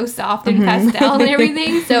colors are so soft and pastel and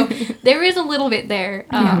everything. So there is a little bit there.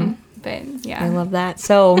 But yeah. I love that.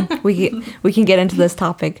 So we can get into this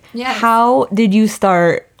topic. Yes. How did you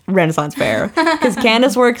start Renaissance Fair? Because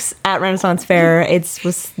Candace works at Renaissance Fair. It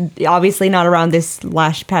was obviously not around this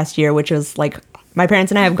past year, which was like my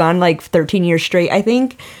parents and I have gone like 13 years straight, I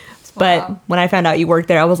think. But Wow. when I found out you worked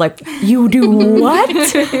there, I was like, you do what?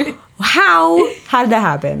 How did that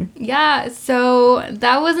happen? Yeah, so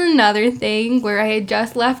that was another thing where I had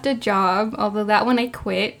just left a job, although that one I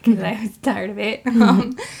quit because I was tired of it.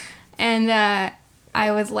 And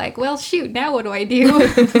I was like, well, shoot, now what do I do?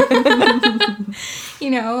 You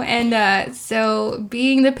know, and so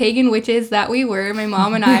being the pagan witches that we were, my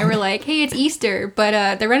mom and I were like, hey, it's Easter,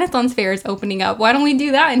 but the Renaissance Fair is opening up. Why don't we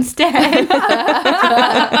do that instead?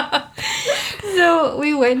 So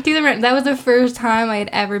we went to that was the first time I had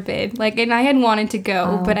ever been. Like, and I had wanted to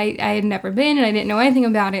go, but I had never been and I didn't know anything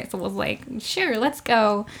about it. So I was like, sure, let's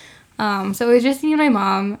go. So it was just me and my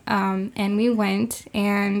mom, and we went,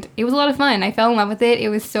 and it was a lot of fun. I fell in love with it. It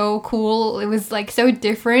was so cool. It was like so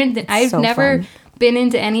different. I've never been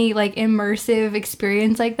into any like immersive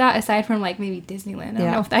experience like that aside from like maybe Disneyland. I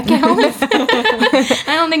don't know if that counts.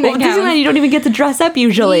 I don't think that counts. Disneyland, you don't even get to dress up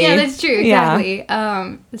usually. Yeah, that's true. Exactly.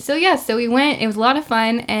 So we went. It was a lot of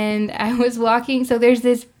fun, and I was walking. So there's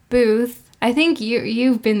this booth. I think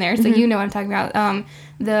you've been there, so you know what I'm talking about.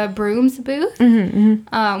 The brooms booth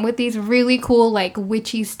with these really cool like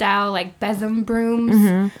witchy style like besom brooms.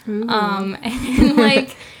 And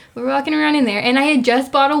like we were walking around in there, and I had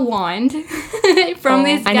just bought a wand from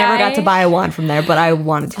this guy. I never got to buy a wand from there, but I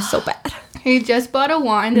wanted to so bad. I just bought a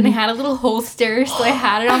wand, and I had a little holster, so I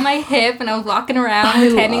had it on my hip, and I was walking around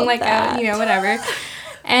pretending like whatever.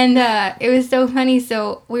 And it was so funny.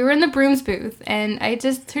 So we were in the brooms booth, and I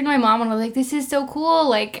just turned to my mom and I was like, "This is so cool!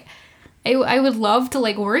 Like, I would love to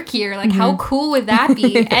like work here. Like, how cool would that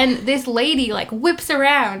be?" And this lady like whips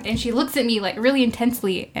around, and she looks at me like really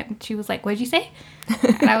intensely, and she was like, "What'd you say?"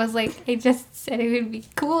 And I was like, "I just said it would be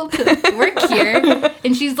cool to like, work here."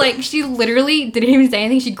 And she's like, she literally didn't even say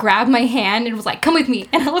anything. She grabbed my hand and was like, "Come with me."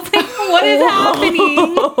 And I was like, "What is happening?"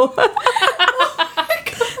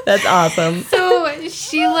 That's awesome. So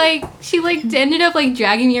she ended up like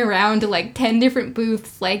dragging me around to like 10 different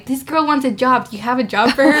booths. Like, "This girl wants a job. Do you have a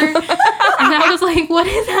job for her?" And I was like, "What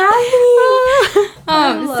is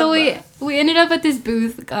happening?" So we ended up at this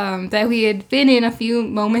booth that we had been in a few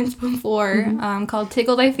moments before, called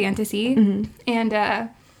Tickle Thy Fantasy. And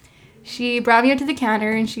she brought me up to the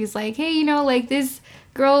counter, and she's like, "Hey, you know, like this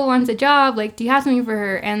girl wants a job. Like, do you have something for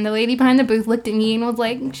her?" And the lady behind the booth looked at me and was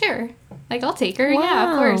like, "Sure. Like, I'll take her." Wow.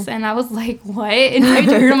 "Yeah, of course." And I was like, "What?" And I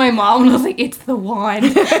turned to my mom and I was like, "It's the wand."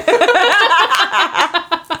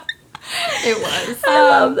 It was. I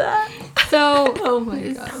love that. So, oh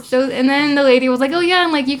my gosh. So, and then the lady was like, "Oh yeah,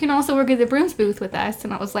 and like you can also work at the brooms booth with us."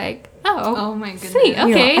 And I was like, "Oh my goodness. Sweet,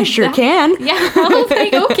 okay." I sure can. Yeah, I was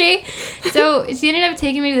like, "Okay." So she ended up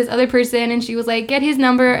taking me to this other person, and she was like, "Get his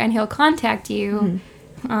number and he'll contact you.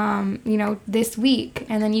 This week,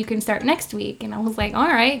 and then you can start next week." And I was like, all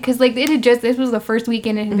right, because like this was the first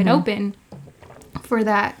weekend it had been open for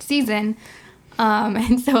that season,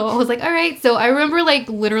 and so I was like, all right. So I remember like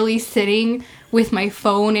literally sitting with my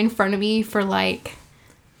phone in front of me for like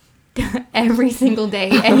every single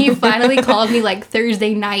day, and he finally called me like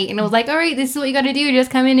Thursday night, and I was like, all right, this is what you got to do,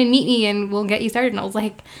 just come in and meet me and we'll get you started. And I was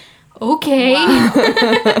like, okay. Wow.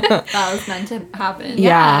 That was meant to happen.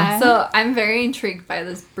 Yeah. So I'm very intrigued by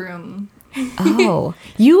this broom. Oh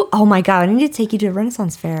my God, I need to take you to a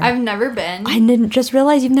Renaissance fair. I've never been. I didn't just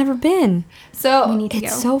realize you've never been. So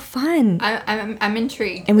it's so fun. I'm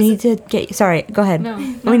intrigued. And we need to get, sorry, go ahead. No.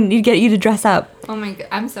 We need to get you to dress up. Oh my God,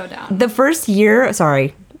 I'm so down. The first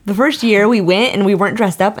year we went and we weren't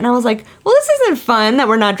dressed up, and I was like, well, this isn't fun that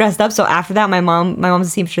we're not dressed up. So after that, my mom's a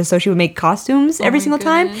seamstress, so she would make costumes every single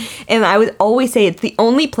time. And I would always say it's the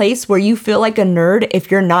only place where you feel like a nerd if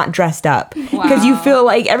you're not dressed up. Because you feel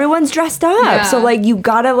like everyone's dressed up. Yeah. So like you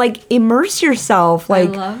gotta like immerse yourself. Like,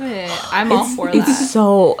 I love it. I'm all for that.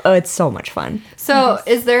 It's so much fun. So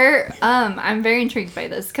is there I'm very intrigued by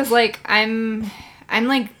this because like I'm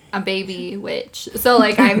like a baby witch, so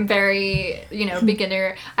like I'm very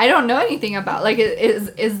beginner. I don't know anything about like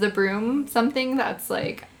is the broom something that's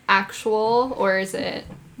like actual, or is it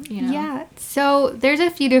Yeah, so there's a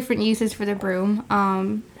few different uses for the broom.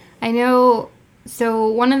 I know, so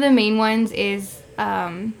one of the main ones is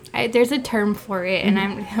there's a term for it, and I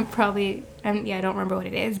don't remember what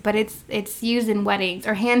it is, but it's used in weddings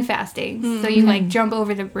or hand fasting. So you like jump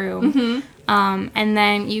over the broom. And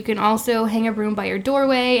then you can also hang a broom by your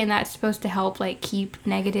doorway, and that's supposed to help like keep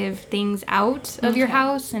negative things out of your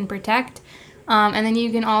house and protect. And then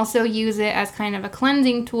you can also use it as kind of a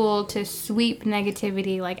cleansing tool to sweep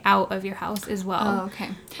negativity like out of your house as well. Oh, okay.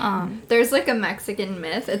 There's like a Mexican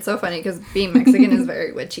myth. It's so funny because being Mexican is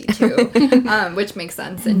very witchy too, which makes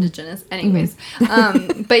sense. Indigenous, anyways.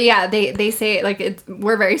 But yeah, they say like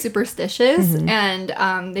we're very superstitious,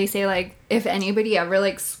 and they say like if anybody ever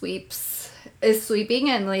like is sweeping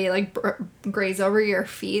and they like graze over your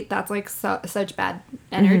feet, that's like such bad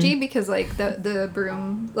energy because like the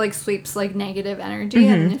broom like sweeps like negative energy,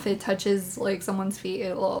 and if it touches like someone's feet,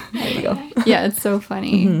 it will. There you go. Yeah, it's so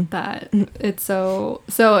funny that it's so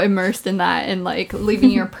immersed in that, and like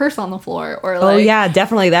leaving your purse on the floor, or like oh yeah,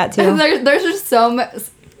 definitely that too. There's just so much.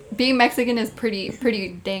 being Mexican is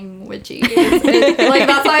pretty dang witchy. Like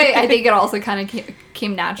that's why I think it also kind of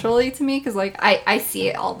came naturally to me because like I see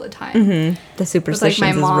it all the time. Mm-hmm. The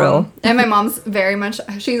superstitions like, is real. And my mom's very much.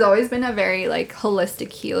 She's always been a very like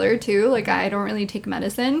holistic healer too. Like I don't really take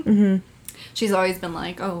medicine. Mm-hmm. She's always been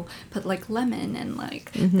like, oh, put like lemon and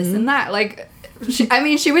like this and that. Like,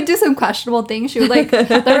 she would do some questionable things. She would like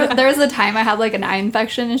there was a time I had like an eye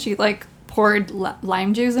infection and she like poured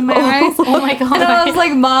lime juice in my eyes. Oh my god. And I was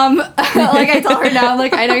like, Mom, like I tell her now, I'm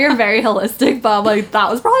like, I know you're very holistic, but I'm like, that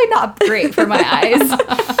was probably not great for my eyes.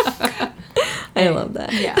 I love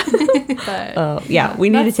that. Yeah. But yeah, we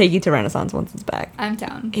need to take you to Renaissance once it's back. I'm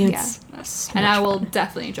down. It's so and I will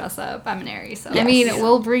definitely dress up. I'm an Aries, so I mean,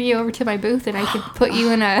 we'll bring you over to my booth and I could put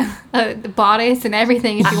you in a bodice and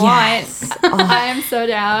everything if you want. I am so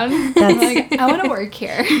down. Like, I want to work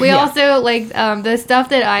here. We also like the stuff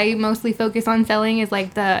that I mostly focus on selling is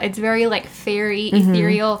like it's very like fairy,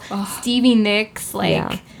 ethereal, Stevie Nicks,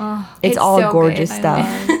 like it's all so gorgeous good. stuff.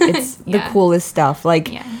 It's the coolest stuff.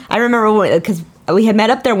 Like Yeah. I remember because we had met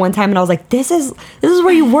up there one time and I was like, this is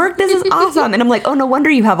where you work? This is awesome. And I'm like, oh, no wonder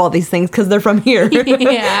you have all these things because they're from here.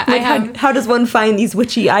 Yeah, like, how does one find these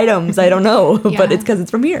witchy items? I don't know, but Yeah. it's because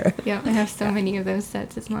it's from here. Yeah, I have so many of those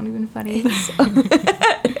sets. It's not even funny.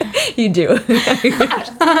 You do.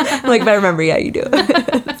 Like if I remember, yeah, you do.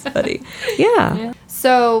 It's funny. Yeah.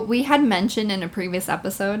 So we had mentioned in a previous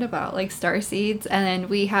episode about like starseeds, and then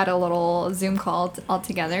we had a little Zoom call all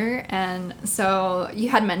together. And so you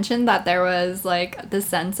had mentioned that there was like this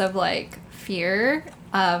sense of like fear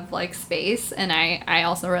of like space, and I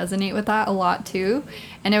also resonate with that a lot too.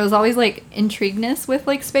 And it was always like intrigueness with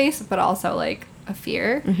like space, but also like a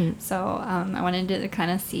fear. So I wanted to kind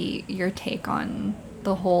of see your take on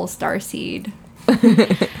the whole starseed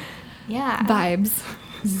Yeah. vibes.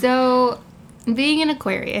 So, being an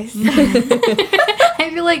Aquarius,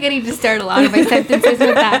 I feel like I need to start a lot of my sentences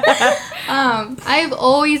with that. I've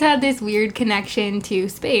always had this weird connection to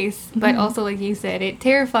space, but also, like you said, it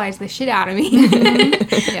terrifies the shit out of me.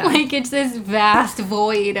 Yeah. Like, it's this vast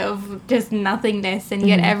void of just nothingness and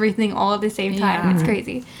yet everything all at the same time. Yeah. It's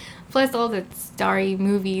crazy. Plus, all the starry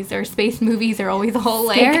movies or space movies are always all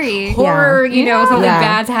like Scary. horror, you know, something Yeah.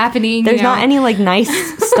 bad's happening. There's you know? not any like nice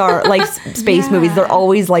space movies. They're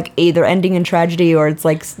always like either ending in tragedy or it's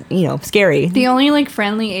like scary. The only like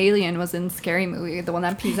friendly alien was in Scary Movie, the one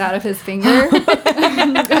that pees out of his finger.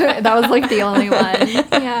 That was like the only one.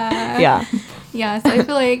 Yeah. Yeah. Yeah, so I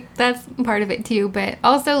feel like that's part of it too. But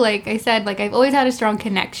also, like I said, like I've always had a strong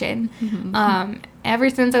connection. Ever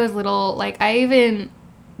since I was little, like I even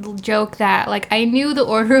joke that like I knew the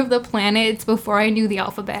order of the planets before I knew the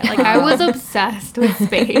alphabet. Like I was obsessed with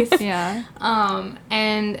space. Yeah.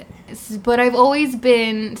 But I've always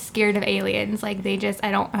been scared of aliens. Like they just I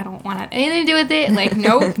don't want to have anything to do with it. Like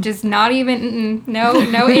nope, just not even no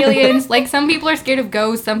aliens. Like some people are scared of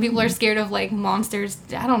ghosts, some people are scared of like monsters,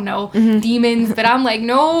 I don't know, demons, but I'm like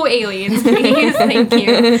no aliens, please. Thank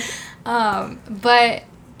you. But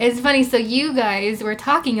it's funny, so you guys were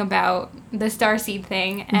talking about the starseed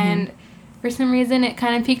thing, and for some reason it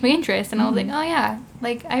kind of piqued my interest, and I was like, oh yeah,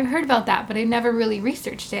 like I've heard about that, but I never really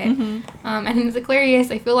researched it. And as Aquarius,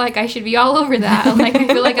 I feel like I should be all over that. Like I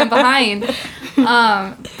feel like I'm behind.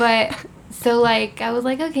 But so like I was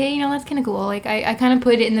like, okay, that's kind of cool. Like I kind of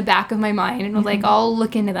put it in the back of my mind and was like, I'll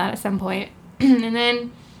look into that at some point. And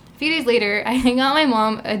then a few days later, I got my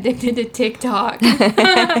mom addicted to TikTok.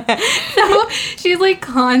 So she's like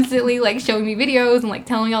constantly like showing me videos and like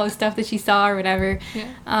telling me all the stuff that she saw or whatever.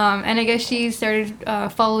 Yeah. And I guess she started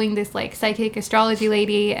following this like psychic astrology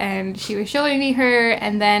lady, and she was showing me her,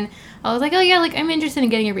 and then I was like, oh yeah, like I'm interested in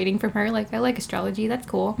getting a reading from her. Like I like astrology, that's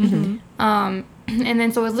cool. And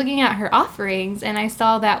then so I was looking at her offerings, and I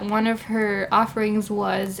saw that one of her offerings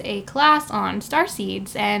was a class on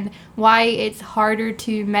starseeds and why it's harder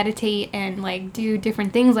to meditate and like do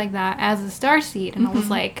different things like that as a starseed. And I was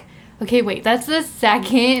like, okay, wait, that's the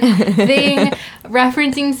second thing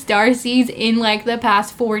referencing starseeds in like the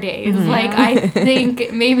past 4 days. Like I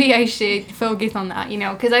think maybe I should focus on that,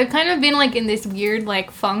 because I've kind of been like in this weird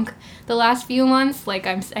like funk the last few months. Like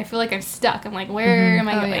I feel like I'm stuck. I'm like, where am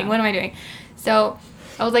I going? yeah. What am I doing? So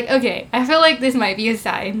I was like, okay, I feel like this might be a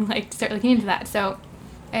sign, like to start looking into that. So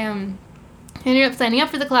I ended up signing up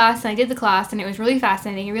for the class, and I did the class, and it was really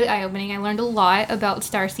fascinating, really eye-opening. I learned a lot about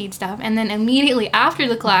starseed stuff, and then immediately after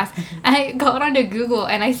the class, I got onto Google,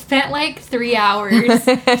 and I spent like 3 hours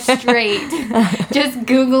straight just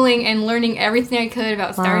Googling and learning everything I could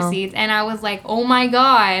about starseeds, and I was like, oh my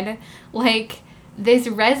god, like this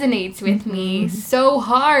resonates with me so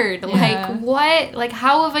hard. Like, what? Like,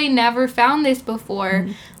 how have I never found this before?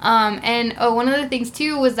 And one of the things,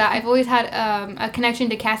 too, was that I've always had a connection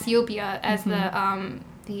to Cassiopeia as the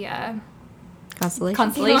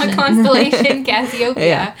constellation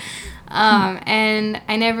Cassiopeia. And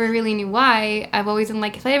I never really knew why. I've always been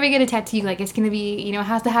like, if I ever get a tattoo, like, it's gonna be, you know, it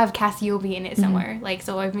has to have Cassiopeia in it somewhere. Like,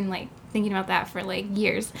 so I've been like thinking about that for like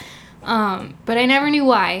years. But I never knew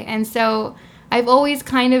why. And so I've always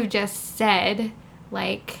kind of just said,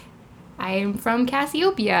 like, I'm from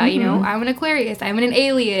Cassiopeia, you know, I'm an Aquarius, I'm an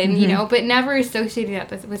alien, you know, but never associated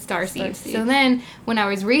that with starseeds. So then when I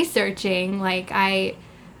was researching, like, I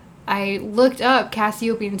looked up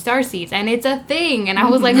Cassiopeian starseeds, and it's a thing, and I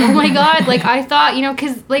was like, oh my god, like, I thought, you know,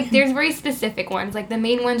 because, like, there's very specific ones, like, the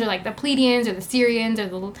main ones are, like, the Pleiadians, or the Sirians, or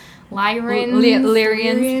the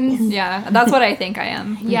Lyrians. Yeah, that's what I think I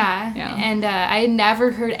am. Yeah. And I had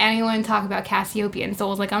never heard anyone talk about Cassiopeian, so I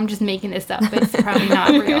was like, I'm just making this up. It's probably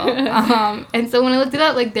not real. And so when I looked it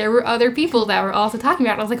up, like, there were other people that were also talking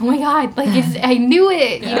about it. I was like, oh my god, like, I knew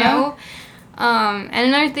it, you know? And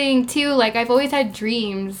another thing, too, like, I've always had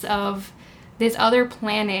dreams of this other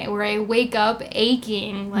planet where I wake up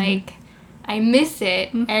aching, like, I miss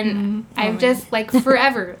it, and I've just, like,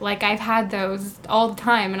 forever, like, I've had those all the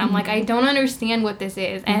time, and I'm like, I don't understand what this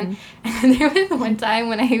is, and there was one time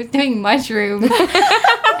when I was doing mushrooms,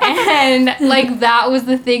 and, like, that was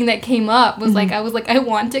the thing that came up, was, like, I was like, I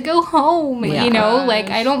want to go home, you know,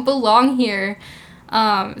 like, I don't belong here.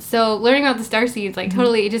 So learning about the starseeds, like,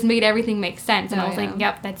 totally, it just made everything make sense, and I was like,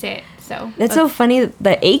 yep, that's it. So that's so funny.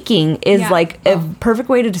 The aching is like a perfect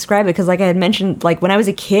way to describe it, because, like I had mentioned, like, when I was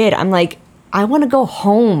a kid, I'm like, I want to go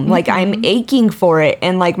home. Like, I'm aching for it.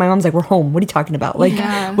 And, like, my mom's like, we're home. What are you talking about? Like,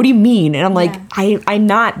 what do you mean? And I'm like, I'm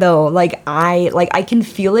not, though. Like, I can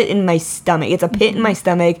feel it in my stomach. It's a pit in my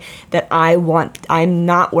stomach that I'm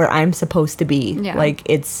not where I'm supposed to be. Yeah. Like,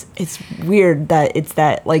 it's weird that it's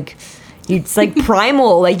that, like, it's like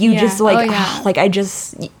primal. Like, you just, like, like, I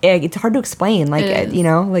just, it's hard to explain. Like, you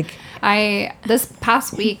know, like. This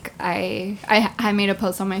past week I made a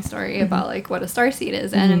post on my story about, like, what a starseed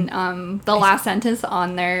is, and the last sentence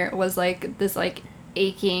on there was, like, this, like,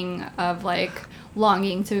 aching of, like,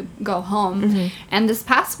 longing to go home. And this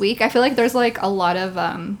past week I feel like there's, like, a lot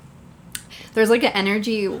of there's, like, an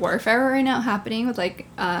energy warfare right now happening with, like,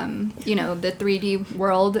 you know, the 3D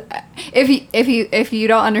world. If you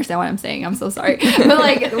don't understand what I'm saying, I'm so sorry. But,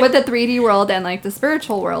 like, with the 3D world and, like, the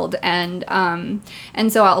spiritual world, and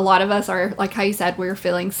so a lot of us are, like how you said, we're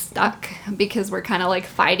feeling stuck because we're kind of, like,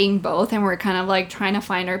 fighting both, and we're kind of, like, trying to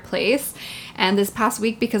find our place. And this past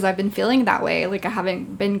week, because I've been feeling that way, like, I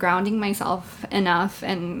haven't been grounding myself enough,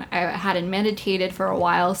 and I hadn't meditated for a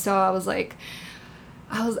while, so I was like,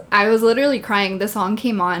 I was literally crying. The song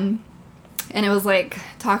came on, and it was, like,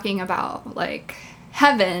 talking about, like,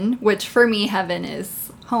 heaven, which for me, heaven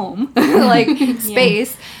is home, like,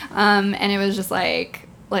 space. And it was just like,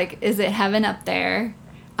 is it heaven up there?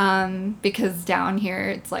 Because down here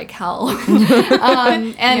it's like hell.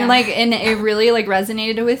 Like, and it really, like,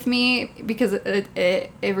 resonated with me, because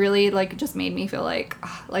it really, like, just made me feel like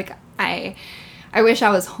I wish I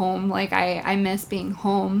was home. Like, I miss being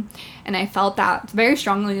home. And I felt that very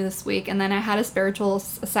strongly this week. And then I had a spiritual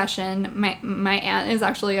session. My aunt is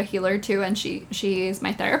actually a healer too, and she is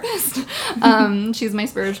my therapist. She's my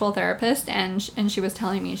spiritual therapist, and she was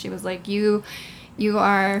telling me, she was like, you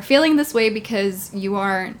are feeling this way because you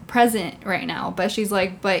aren't present right now. But she's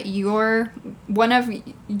like, but one of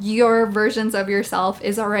your versions of yourself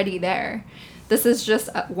is already there. This is just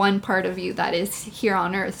one part of you that is here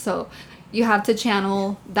on earth. So you have to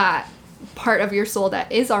channel that part of your soul that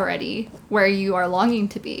is already where you are longing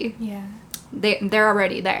to be. Yeah. They're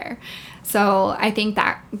already there. So I think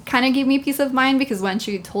that kind of gave me peace of mind, because when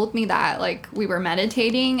she told me that, like, we were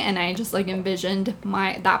meditating, and I just, like, envisioned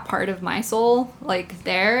that part of my soul, like,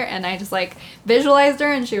 there, and I just, like, visualized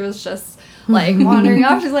her, and she was just, like, wandering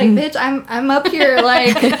off. She's like, bitch, I'm up here,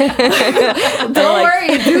 like, don't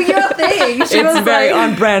worry, do your thing. She was very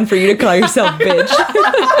on brand for you to call yourself bitch.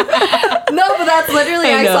 No, but that's literally,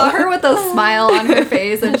 I saw her with a smile on her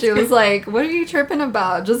face, and she was like, what are you tripping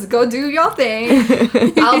about? Just go do your thing.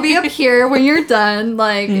 I'll be up here when you're done.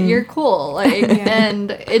 Like, you're cool. Like,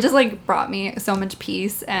 and it just, like, brought me so much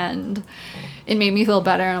peace, and it made me feel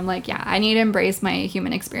better. And I'm like, yeah, I need to embrace my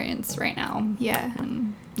human experience right now. Yeah.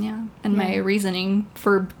 And my reasoning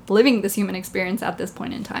for living this human experience at this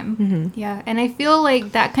point in time. Yeah, and I feel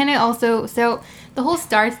like that kind of also, so the whole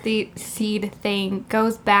starseed thing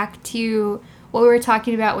goes back to what we were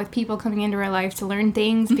talking about with people coming into our lives to learn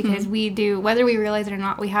things, because we do, whether we realize it or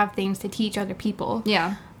not, we have things to teach other people.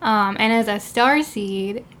 Yeah. And as a star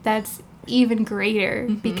seed, that's even greater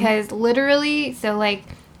because literally, so like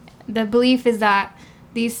the belief is that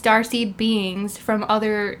these starseed beings from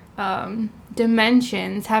other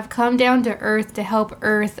dimensions have come down to Earth to help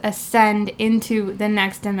Earth ascend into the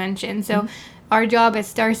next dimension. So our job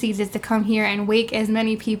as starseeds is to come here and wake as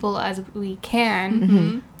many people as we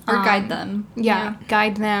can. Or guide them. Yeah,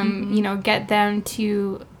 guide them, you know, get them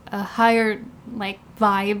to a higher like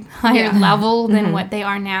vibe, higher level than what they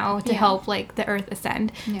are now to help like the Earth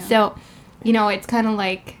ascend. Yeah. So, you know, it's kind of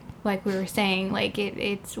like we were saying, like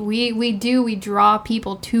it's we draw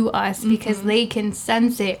people to us because they can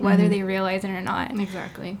sense it whether they realize it or not.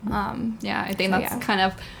 Exactly. Yeah, I think so that's kind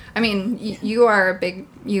of. I mean, you are a big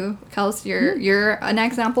Kels. You're an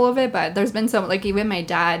example of it. But there's been some, like, even my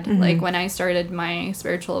dad. Like when I started my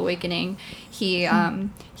spiritual awakening, he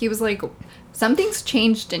was like, something's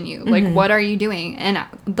changed in you. Like, what are you doing? And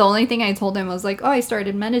the only thing I told him was like, oh, I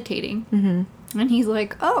started meditating. And he's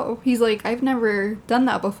like, I've never done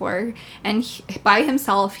that before. And by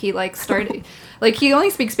himself, he like started, like he only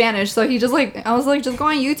speaks Spanish. So he just like, I was like, just go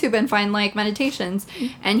on YouTube and find like meditations.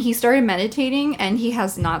 And he started meditating and he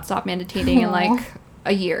has not stopped meditating in like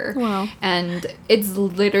a year. Wow. And it's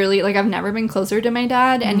literally like, I've never been closer to my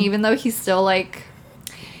dad. And even though he's still like,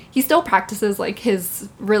 he still practices like his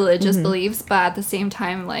religious beliefs, but at the same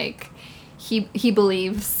time, like he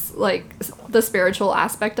believes like the spiritual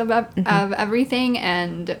aspect of everything,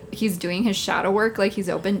 and he's doing his shadow work. Like he's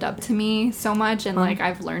opened up to me so much, and like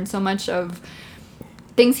I've learned so much of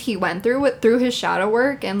things he went through his shadow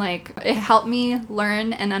work, and like it helped me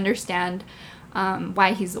learn and understand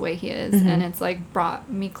why he's the way he is, and it's like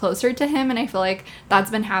brought me closer to him. And I feel like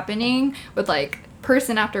that's been happening with like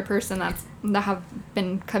person after person that have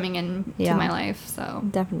been coming in to my life. So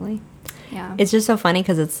Definitely. yeah, It's just so funny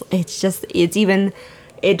because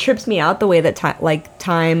it trips me out the way that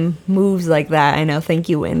time moves like that. I know. Thank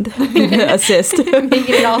you, Wind. Assist.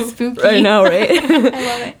 Making it all spooky. I know, right? I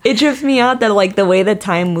love it. It trips me out that like the way that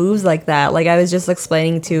time moves like that. Like I was just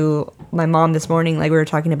explaining to my mom this morning, like we were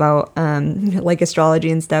talking about like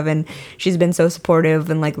astrology and stuff, and she's been so supportive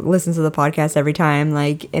and like listens to the podcast every time,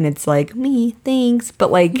 like, and it's like, me, thanks.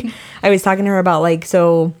 But like I was talking to her about like,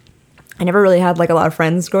 so I never really had like a lot of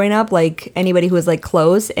friends growing up, like anybody who was like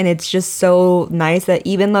close, and it's just so nice that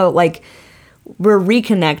even though like we're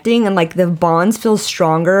reconnecting and like the bonds feel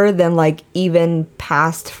stronger than like even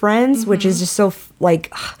past friends, which is just so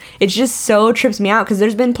like it's just so trips me out because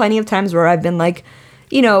there's been plenty of times where I've been like,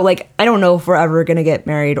 you know, like, I don't know if we're ever going to get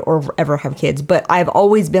married or ever have kids, but I've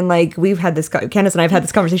always been like, Candace and I have had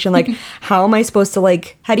this conversation, like, how am I supposed to,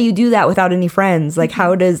 like, how do you do that without any friends? Like,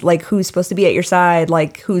 how does, like, who's supposed to be at your side?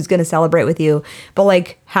 Like, who's going to celebrate with you? But,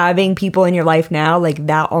 like, having people in your life now, like,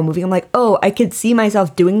 that all moving, I'm like, oh, I could see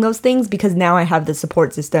myself doing those things because now I have the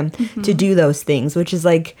support system to do those things, which is,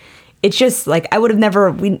 like, it's just like I would have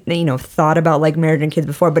never, thought about like marriage and kids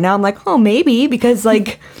before, but now I'm like, oh, maybe because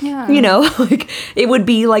like, like it would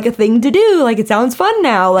be like a thing to do. Like it sounds fun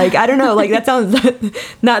now. Like I don't know, like that sounds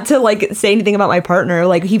not to like say anything about my partner.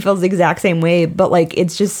 Like he feels the exact same way, but like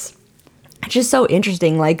it's just so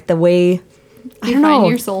interesting. Like the way you find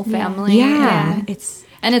your soul family. Yeah.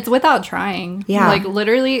 And it's without trying. Yeah. Like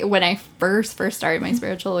literally when I first started my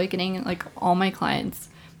spiritual awakening, like all my clients,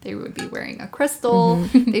 they would be wearing a crystal.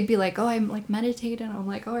 They'd be like, oh, I'm like meditating. I'm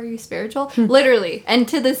like, oh, are you spiritual? Literally. And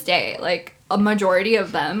to this day, like a majority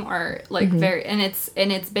of them are like very, and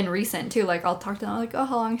it's been recent too. Like I'll talk to them like, oh,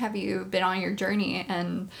 how long have you been on your journey?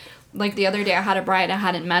 And like the other day I had a bride, I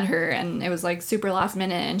hadn't met her, and it was like super last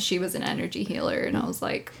minute, and she was an energy healer. And I was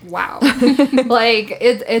like, wow. Like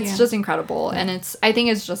it's just incredible. And I think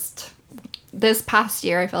it's just, this past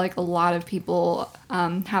year, I feel like a lot of people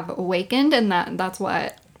have awakened, and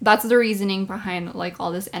that's the reasoning behind like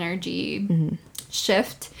all this energy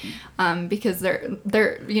shift, because there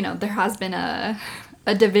has been a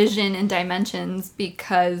division in dimensions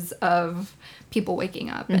because of people waking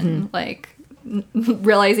up and like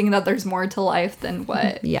realizing that there's more to life than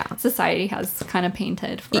what society has kind of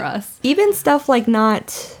painted for us. Even stuff like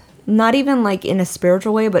not even like in a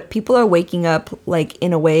spiritual way, but people are waking up like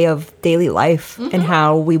in a way of daily life and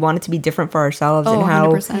how we want it to be different for ourselves and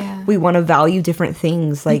how 100%. we want to value different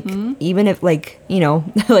things. Like even if like,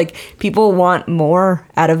 like people want more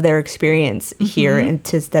out of their experience here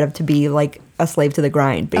instead of to be like a slave to the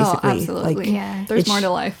grind, basically. Oh, absolutely. Like, there's more to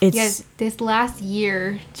life. Yes, this last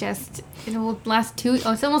year, just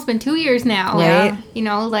it's almost been 2 years now. Right.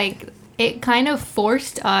 Like it kind of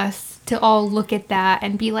forced us to all look at that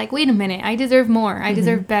and be like, wait a minute, I deserve more. I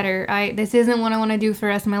deserve better. This isn't what I want to do for the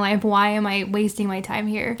rest of my life. Why am I wasting my time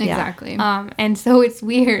here? Exactly. And so it's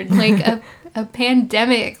weird, like a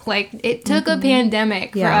pandemic, like it took a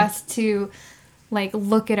pandemic for us to like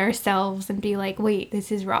look at ourselves and be like, wait,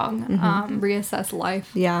 this is wrong. Reassess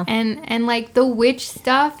life. Yeah. And like the witch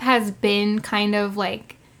stuff has been kind of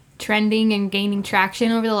like trending and gaining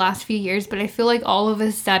traction over the last few years, but I feel like all of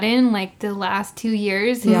a sudden, like the last 2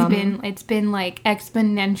 years it's been like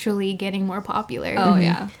exponentially getting more popular. Oh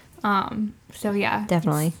yeah. So yeah.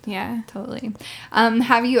 Definitely. Yeah. Totally.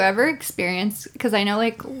 Have you ever experienced, because I know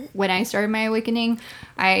like when I started my awakening,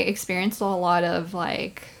 I experienced a lot of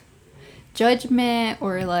like judgment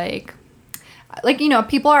or like you know,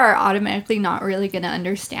 people are automatically not really gonna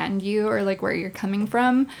understand you or like where you're coming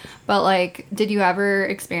from, but like did you ever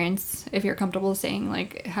experience, if you're comfortable saying,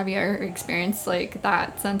 like have you ever experienced like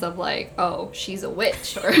that sense of like, oh, she's a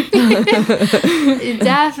witch? Or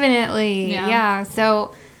Definitely. Yeah.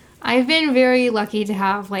 So I've been very lucky to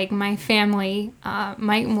have like my family,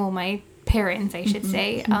 my parents, I should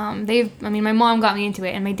say. My mom got me into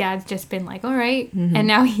it, and my dad's just been like, all right. And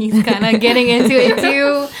now he's kind of getting into it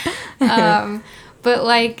too. But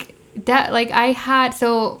like that, like I had,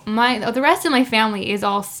 so the rest of my family is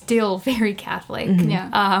all still very Catholic.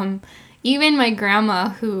 Yeah. Even my grandma,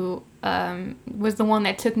 who was the one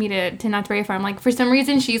that took me to Nantaria Farm, like for some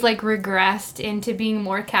reason she's like regressed into being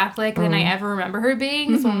more Catholic than I ever remember her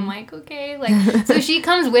being. So I'm like, okay, like, so she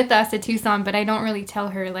comes with us to Tucson, but I don't really tell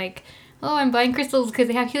her like, oh, I'm buying crystals because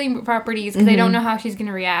they have healing properties, because I don't know how she's going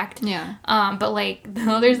to react. Yeah. But, like,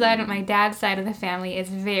 the other side of my dad's side of the family is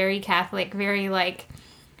very Catholic, very, like,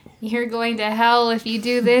 you're going to hell if you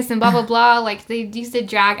do this and blah, blah, blah. Like, they used to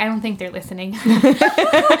drag... I don't think they're listening.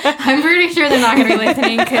 I'm pretty sure they're not going to be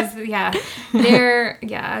listening because, they're...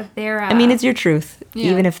 I mean, it's your truth,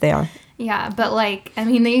 even if they are. Yeah, but, like, I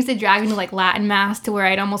mean, they used to drag me to, like, Latin Mass to where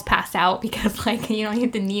I'd almost pass out because, like, you know, you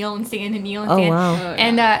have to kneel and stand and kneel and stand. Oh, wow. Oh, yeah.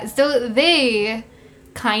 And so they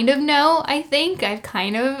kind of know, I think.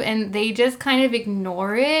 And they just kind of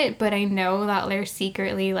ignore it, but I know that they're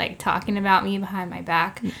secretly, like, talking about me behind my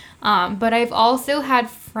back. But I've also had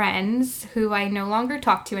friends who I no longer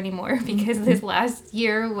talk to anymore because this last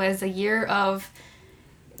year was a year of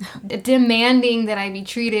demanding that I be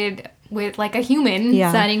treated with like a human.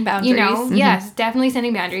 Setting boundaries. You know, yes, definitely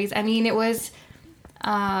setting boundaries. I mean, it was,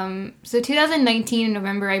 so 2019 in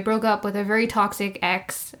November, I broke up with a very toxic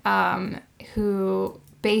ex, who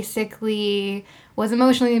basically was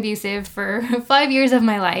emotionally abusive for 5 years of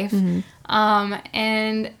my life.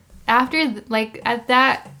 And after, like, at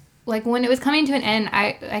that, like, when it was coming to an end,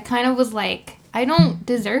 I kind of was like, I don't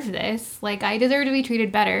deserve this. Like, I deserve to be treated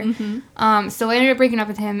better. So I ended up breaking up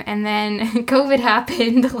with him. And then COVID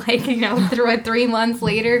happened, like, you know, 3 months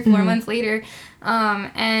later, 4 months later.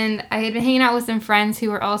 And I had been hanging out with some friends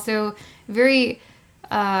who were also very,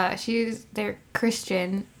 they're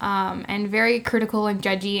Christian, and very critical and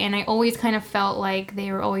judgy. And I always kind of felt like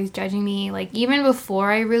they were always judging me, like, even before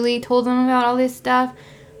I really told them about all this stuff.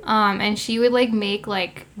 And she would, like, make,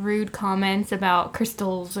 like, rude comments about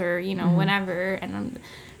crystals or, you know, whatever. And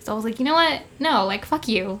so I was like, you know what? No, like, fuck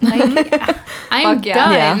you. Like, I'm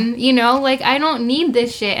done, you know? Like, I don't need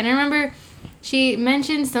this shit. And I remember she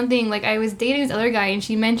mentioned something, like, I was dating this other guy, and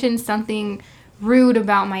she mentioned something rude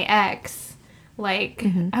about my ex. Like,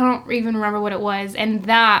 I don't even remember what it was. And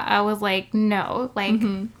that, I was like, no. Like,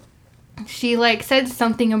 she, like, said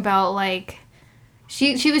something about, like...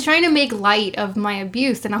 She was trying to make light of my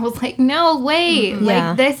abuse, and I was like, no, wait,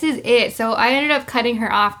 like, this is it. So I ended up cutting her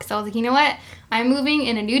off, because I was like, you know what? I'm moving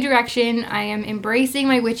in a new direction. I am embracing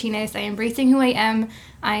my witchiness. I am embracing who I am.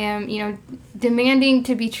 I am, you know, demanding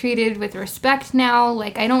to be treated with respect now.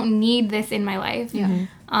 Like, I don't need this in my life.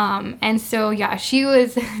 And so, yeah, she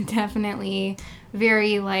was definitely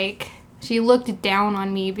very, like... She looked down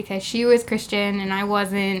on me because she was Christian and I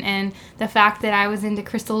wasn't, and the fact that I was into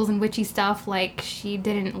crystals and witchy stuff, like, she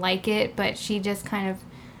didn't like it, but she just kind of,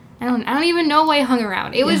 I don't even know why I hung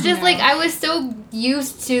around. It was just like, I was so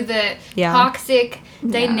used to the toxic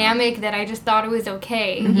dynamic that I just thought it was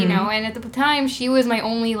okay, you know, and at the time, she was my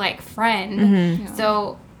only, like, friend,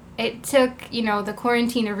 so it took, you know, the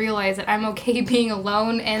quarantine to realize that I'm okay being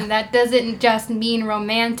alone, and that doesn't just mean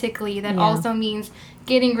romantically, that also means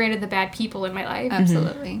getting rid of the bad people in my life.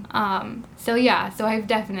 Absolutely. So I've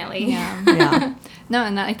definitely. No,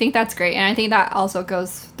 and I think that's great. And I think that also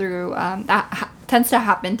goes through, tends to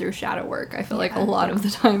happen through shadow work. I feel like a lot of the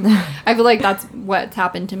time. I feel like that's what's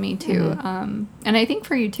happened to me too. And I think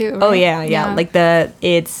for you too. Right? Oh, yeah. Like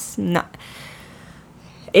it's not...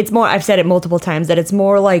 it's more, I've said it multiple times, that it's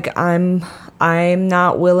more like I'm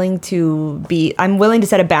not willing to I'm willing to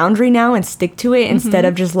set a boundary now and stick to it instead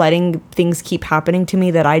of just letting things keep happening to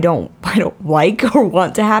me that I don't like or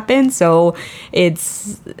want to happen. So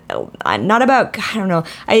it's not about, I don't know,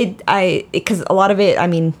 because a lot of it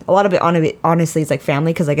honestly is like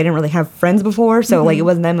family, because like I didn't really have friends before, so like it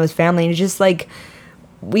wasn't them, it was family, and it's just like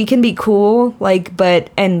we can be cool, like,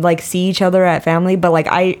 but, and like see each other at family, but like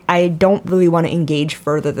I don't really want to engage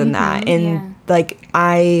further than that. And like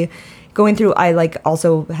I like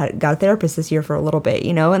also got a therapist this year for a little bit,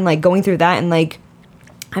 you know, and like going through that, and like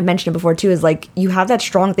I mentioned it before too, is like you have that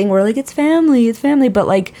strong thing where like it's family, but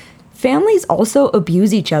like families also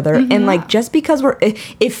abuse each other. And like just because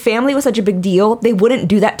if family was such a big deal, they wouldn't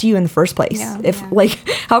do that to you in the first place. Like,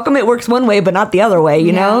 how come it works one way but not the other way,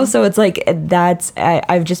 you know? So it's like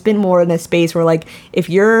I've just been more in this space where like if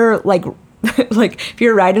you're like like if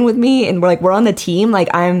you're riding with me and we're on the team, like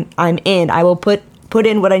I'm in, I will put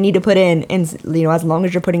in what I need to put in, and you know, as long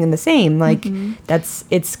as you're putting in the same, like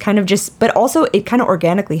it's kind of just, but also it kind of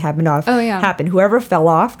organically happened. Whoever fell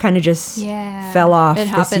off kind of just fell off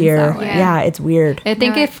this year. It's weird. I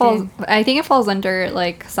think it falls under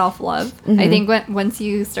like self-love. I think once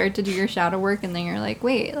you start to do your shadow work, and then you're like,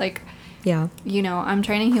 wait, like, you know, I'm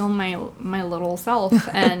trying to heal my little self,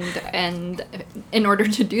 and in order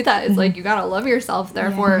to do that, it's like you gotta love yourself.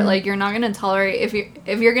 Therefore, like you're not gonna tolerate,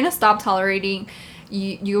 if you're gonna stop tolerating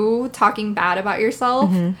you talking bad about yourself,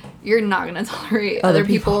 you're not gonna tolerate other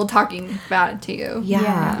people talking bad to you.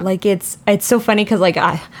 Like it's so funny because like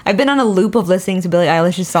I've been on a loop of listening to Billie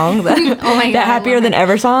Eilish's song, that that Happier Than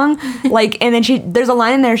Ever song, like, and then there's a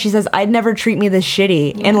line in there, she says, "I'd never treat me this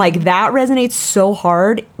shitty," and like that resonates so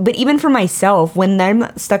hard. But even for myself, when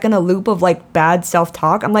I'm stuck in a loop of like bad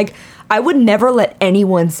self-talk, I'm like, I would never let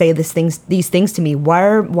anyone say these things to me.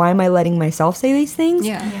 Why am I letting myself say these things?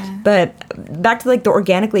 But back to like the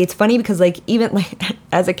organically, it's funny because like even like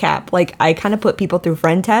as a cap, like I kind of put people through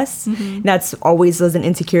friend tests. That's always was an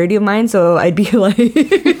insecurity of mine. So I'd be like,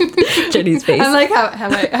 Jenny's face. I'm like,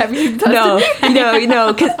 have you tested me?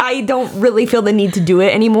 No, because I don't really feel the need to do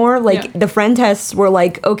it anymore. Like the friend tests were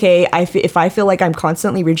like, okay, if I feel like I'm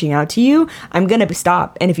constantly reaching out to you, I'm gonna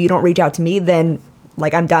stop. And if you don't reach out to me, then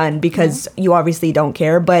like I'm done, because you obviously don't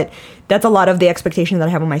care. But that's a lot of the expectation that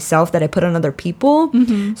I have on myself that I put on other people.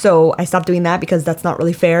 So I stopped doing that because that's not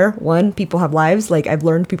really fair. One, people have lives. Like I've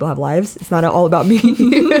learned people have lives. It's not all about me.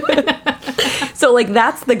 So like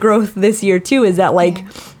that's the growth this year too, is that like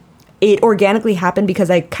it organically happened because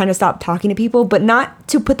I kind of stopped talking to people, but not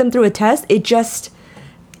to put them through a test. It just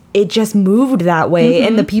moved that way.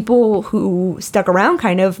 And the people who stuck around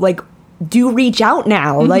kind of like do reach out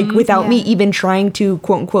now, like without me even trying to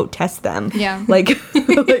quote unquote test them. Like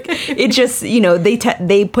it just, you know,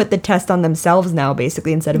 they put the test on themselves now,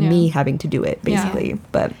 basically, instead of me having to do it, basically.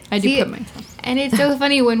 But I do put myself. And it's so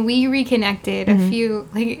funny, when we reconnected a few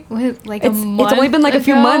a month. It's only been like a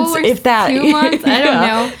few months, if that. 2 months, I don't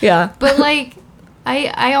know. Yeah. But like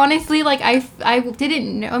I honestly, like, I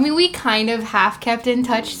didn't know. I mean, we kind of half kept in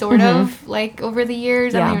touch, sort of, like, over the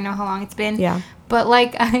years. I don't even know how long it's been. But,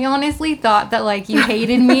 like, I honestly thought that, like, you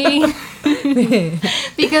hated me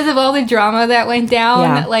because of all the drama that went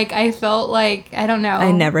down. Like, I felt like, I don't know.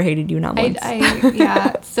 I never hated you, not once.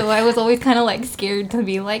 So I was always kind of, like, scared to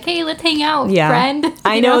be like, hey, let's hang out, friend.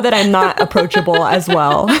 I know that I'm not approachable as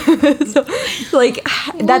well. So, like,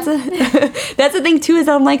 that's the thing, too, is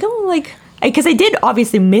I'm like, oh, like, because I did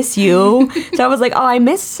obviously miss you. So I was like, oh, I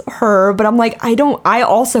miss her. But I'm like, I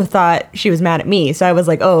also thought she was mad at me. So I was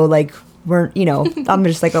like, oh, like, we're, you know, I'm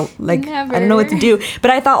just like, I don't know what to do. But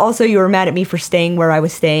I thought also you were mad at me for staying where I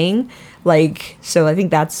was staying. Like, so I think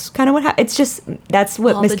that's kind of what happened. It's just, that's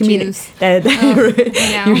what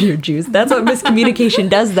miscommunication, your Jews. That's what miscommunication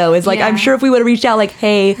does, though, is like, I'm sure if we would have reached out like,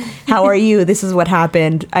 hey, how are you? This is what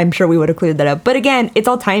happened. I'm sure we would have cleared that up. But again, it's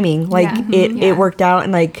all timing. Like, it worked out,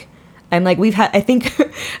 and like, I'm like, I think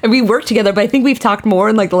we worked together, but I think we've talked more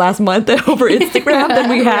in like the last month over Instagram than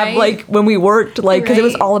we have like when we worked, like, because it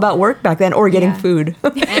was all about work back then, or getting food.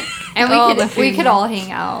 And we could all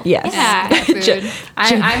hang out. Yes. Food.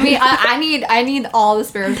 I need all the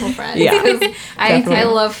spiritual friends. Because I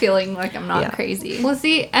love feeling like I'm not crazy. Well,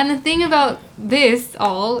 see, and the thing about this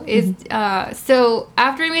all is, so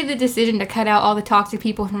after I made the decision to cut out all the toxic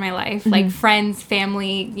people from my life, like friends,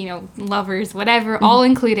 family, you know, lovers, whatever, all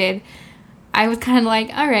included, I was kind of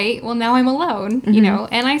like, all right, well, now I'm alone, you know,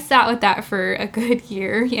 and I sat with that for a good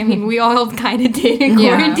year. I mean, we all kind of did in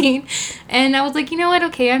quarantine, and I was like, you know what,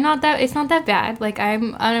 okay, it's not that bad. Like,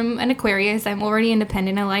 I'm an Aquarius, I'm already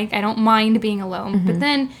independent, I don't mind being alone, but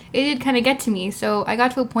then it did kind of get to me, so I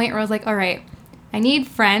got to a point where I was like, all right, I need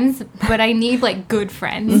friends, but I need like good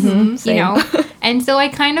friends, you same. know? And so I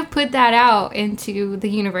kind of put that out into the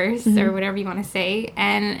universe or whatever you want to say.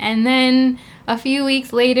 And then a few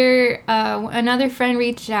weeks later, another friend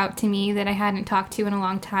reached out to me that I hadn't talked to in a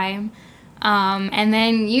long time. And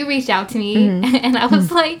then you reached out to me and I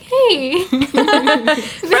was like, hey, Friends!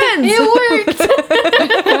 it worked.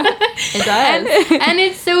 It does. And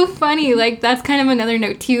it's so funny. Like, that's kind of another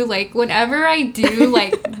note too. Like, whenever I do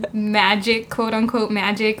like magic, quote unquote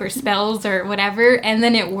magic or spells or whatever, and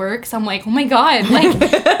then it works, I'm like, oh my God, like,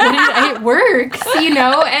 it works, you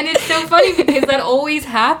know? And it's so funny because that always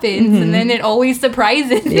happens and then it always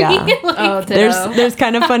surprises Yeah. me. Like, Oh, ditto. There's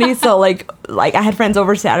kind of funny. So like I had friends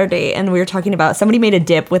over Saturday and we were talking about somebody made a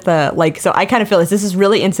dip with a like, so I kind of feel this is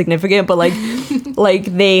really insignificant, but like like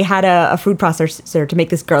they had a food processor to make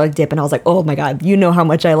this garlic dip and I was like, oh my God, you know how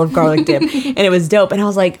much I love garlic dip. And it was dope. And I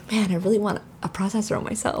was like, man, I really want a processor on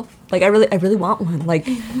myself. Like I really want one. Like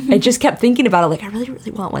I just kept thinking about it. Like I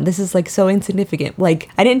really want one. This is like so insignificant. Like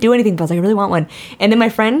I didn't do anything, but I was like, I really want one. And then my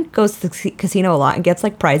friend goes to the casino a lot and gets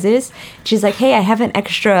like prizes. She's like, hey, I have an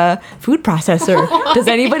extra food processor. Does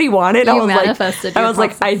anybody want it? You I was manifested your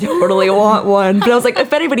like, I totally want one. But I was like,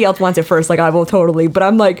 if anybody else wants it first, like I will totally. But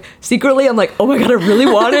I'm like, secretly, I'm like, oh my God, I really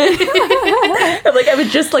want it. And like I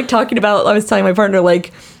was just like talking about, I was telling my partner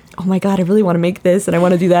like, oh my God, I really want to make this and I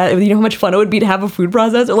want to do that. You know how much fun it would be to have a food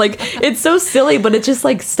processor? Like, it's so silly, but it's just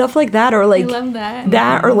like stuff like that, or like I love that.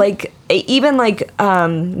 that, or like even like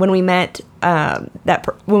when we met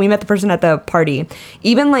when we met the person at the party,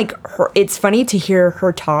 even like her, it's funny to hear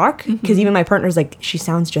her talk because even my partner's like, she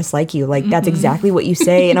sounds just like you. Like that's exactly what you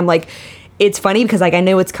say, and I'm like. It's funny because like I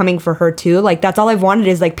know it's coming for her too. Like that's all I've wanted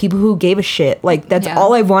is like people who gave a shit. Like that's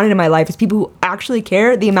all I've wanted in my life is people who actually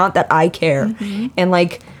care the amount that I care. And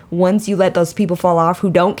like once you let those people fall off who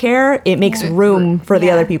don't care, it makes room for the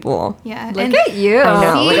other people. Yeah. Look at you. I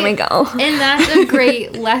know. See? Look at me go. And that's a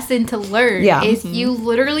great lesson to learn. Yeah. Is you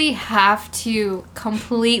literally have to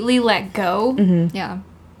completely let go. Yeah.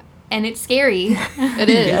 And it's scary. It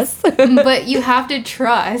is. Yes. But you have to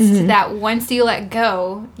trust that once you let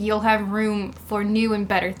go, you'll have room for new and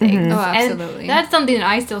better things. Oh, absolutely. And that's something that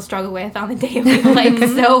I still struggle with on the daily, like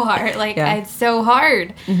so hard. Like it's so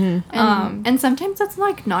hard. And sometimes that's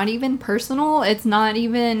like not even personal. It's not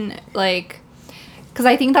even like, because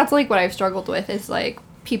I think that's like what I've struggled with is like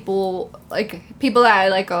people that I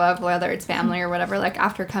let go of, whether it's family or whatever, like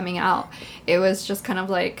after coming out, it was just kind of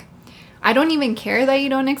like, I don't even care that you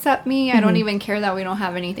don't accept me. I don't even care that we don't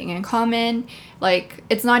have anything in common. Like,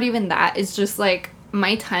 it's not even that. It's just like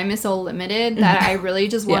my time is so limited that I really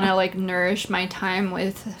just want to like nourish my time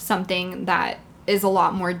with something that is a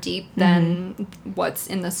lot more deep than what's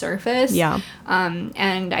in the surface. Yeah.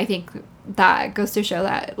 And I think that goes to show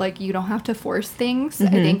that like you don't have to force things. I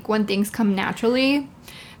think when things come naturally,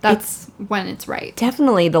 that's when it's right.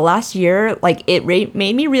 Definitely. The last year, like, it made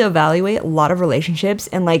me reevaluate a lot of relationships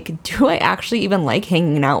and, like, do I actually even like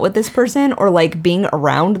hanging out with this person or, like, being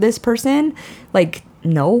around this person? Like,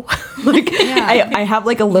 no. Like, I have,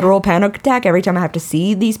 like, a literal panic attack every time I have to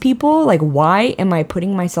see these people. Like, why am I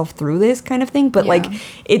putting myself through this kind of thing? But, like,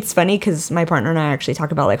 it's funny because my partner and I actually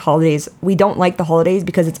talk about, like, holidays. We don't like the holidays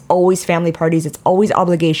because it's always family parties. It's always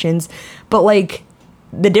obligations. But, like...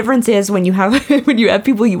 the difference is when you have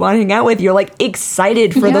people you want to hang out with, you're like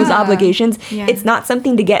excited for those obligations. Yeah. It's not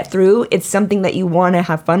something to get through. It's something that you want to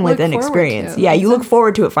have fun with and forward experience. to. Yeah, you look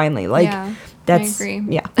forward to it finally. Like that's I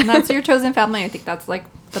agree. yeah. And that's your chosen family. I think that's like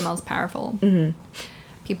the most powerful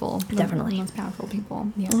people. Definitely. The most powerful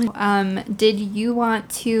people. Yeah. Did you want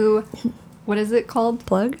to, what is it called?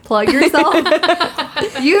 Plug yourself?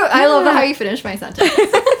 I love how you finished my sentence.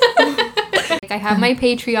 I have my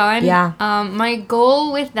Patreon. Yeah. My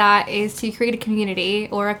goal with that is to create a community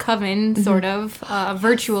or a coven, sort of,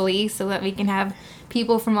 virtually, so that we can have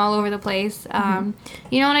people from all over the place. You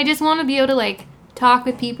know, and I just want to be able to, like, talk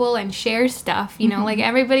with people and share stuff. You know, like,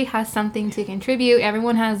 everybody has something to contribute.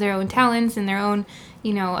 Everyone has their own talents and their own,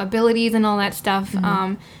 you know, abilities and all that stuff.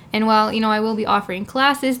 And while, you know, I will be offering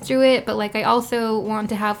classes through it, but, like, I also want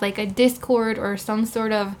to have, like, a Discord or some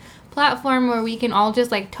sort of platform where we can all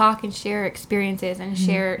just like talk and share experiences and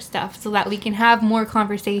share stuff so that we can have more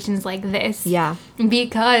conversations like this. Yeah.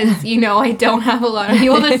 Because, you know, I don't have a lot of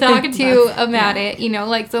people to talk to about it, you know,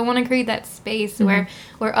 like, so I want to create that space where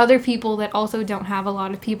other people that also don't have a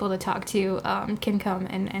lot of people to talk to can come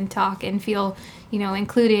and talk and feel, you know,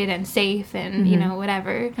 included and safe and, you know,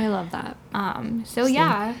 whatever. I love that. So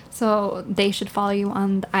yeah. So they should follow you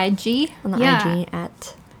on the IG. On the Yeah. IG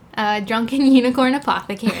at Drunken Unicorn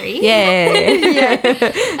Apothecary. Yay.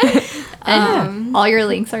 And all your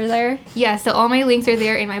links are there. Yeah, so all my links are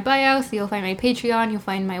there in my bio. So you'll find my Patreon, you'll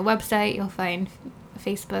find my website, you'll find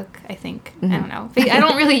Facebook, I think. I don't know. I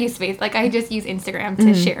don't really use Facebook. Like, I just use Instagram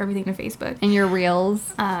to share everything to Facebook. And your reels.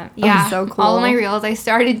 Yeah, so cool. all of my reels. I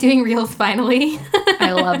started doing reels finally.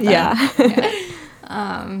 I love that.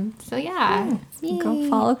 Yeah. So yeah. Go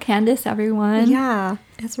follow Candace, everyone. Yeah.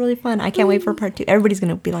 It's really fun. I can't wait for part 2. Everybody's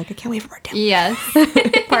going to be like, I can't wait for part 2. Yes.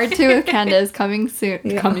 Part 2 with Candace coming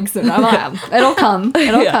soon. Coming soon. It'll come.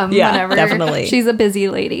 It'll come whenever. Definitely. She's a busy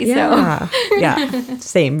lady. Yeah. Yeah.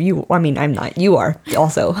 Same. I'm not. You are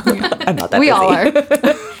also. I'm not that We busy. all are.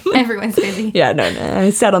 Everyone's busy. Yeah, no. I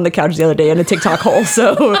sat on the couch the other day in a TikTok hole,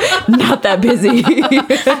 so not that busy.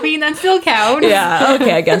 I mean, that still counts. Yeah,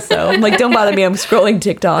 okay, I guess so. I'm like, don't bother me, I'm scrolling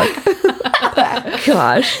TikTok.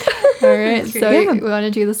 Gosh. All right. So we want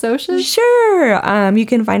to do the socials? Sure. You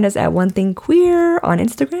can find us at One Thing Queer on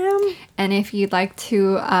Instagram. And if you'd like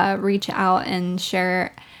to reach out and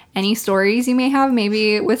share any stories you may have,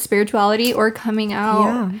 maybe with spirituality or coming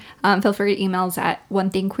out, feel free to email us at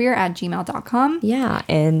onethingqueer@gmail.com. Yeah,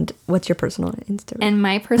 and what's your personal Instagram? And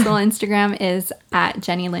my personal Instagram is at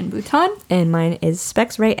Jenny Lynn Bouton. And mine is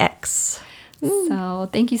SpexRayX. So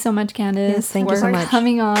thank you so much, Candace. Yes, thank you so much. For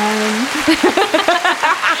coming on.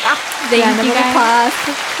 Thank Round of you, guys. applause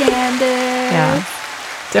for Candace. Yeah.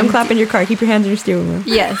 Don't clap in your car. Keep your hands on your steering wheel.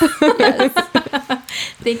 Yes. Yes.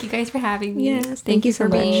 Thank you guys for having me. Yes, Thank you so for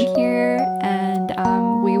much. being here. And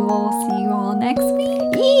we will see you all next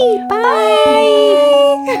week.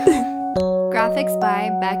 Bye. Graphics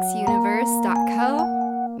by BexUniverse.co.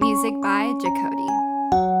 Music by Jacody.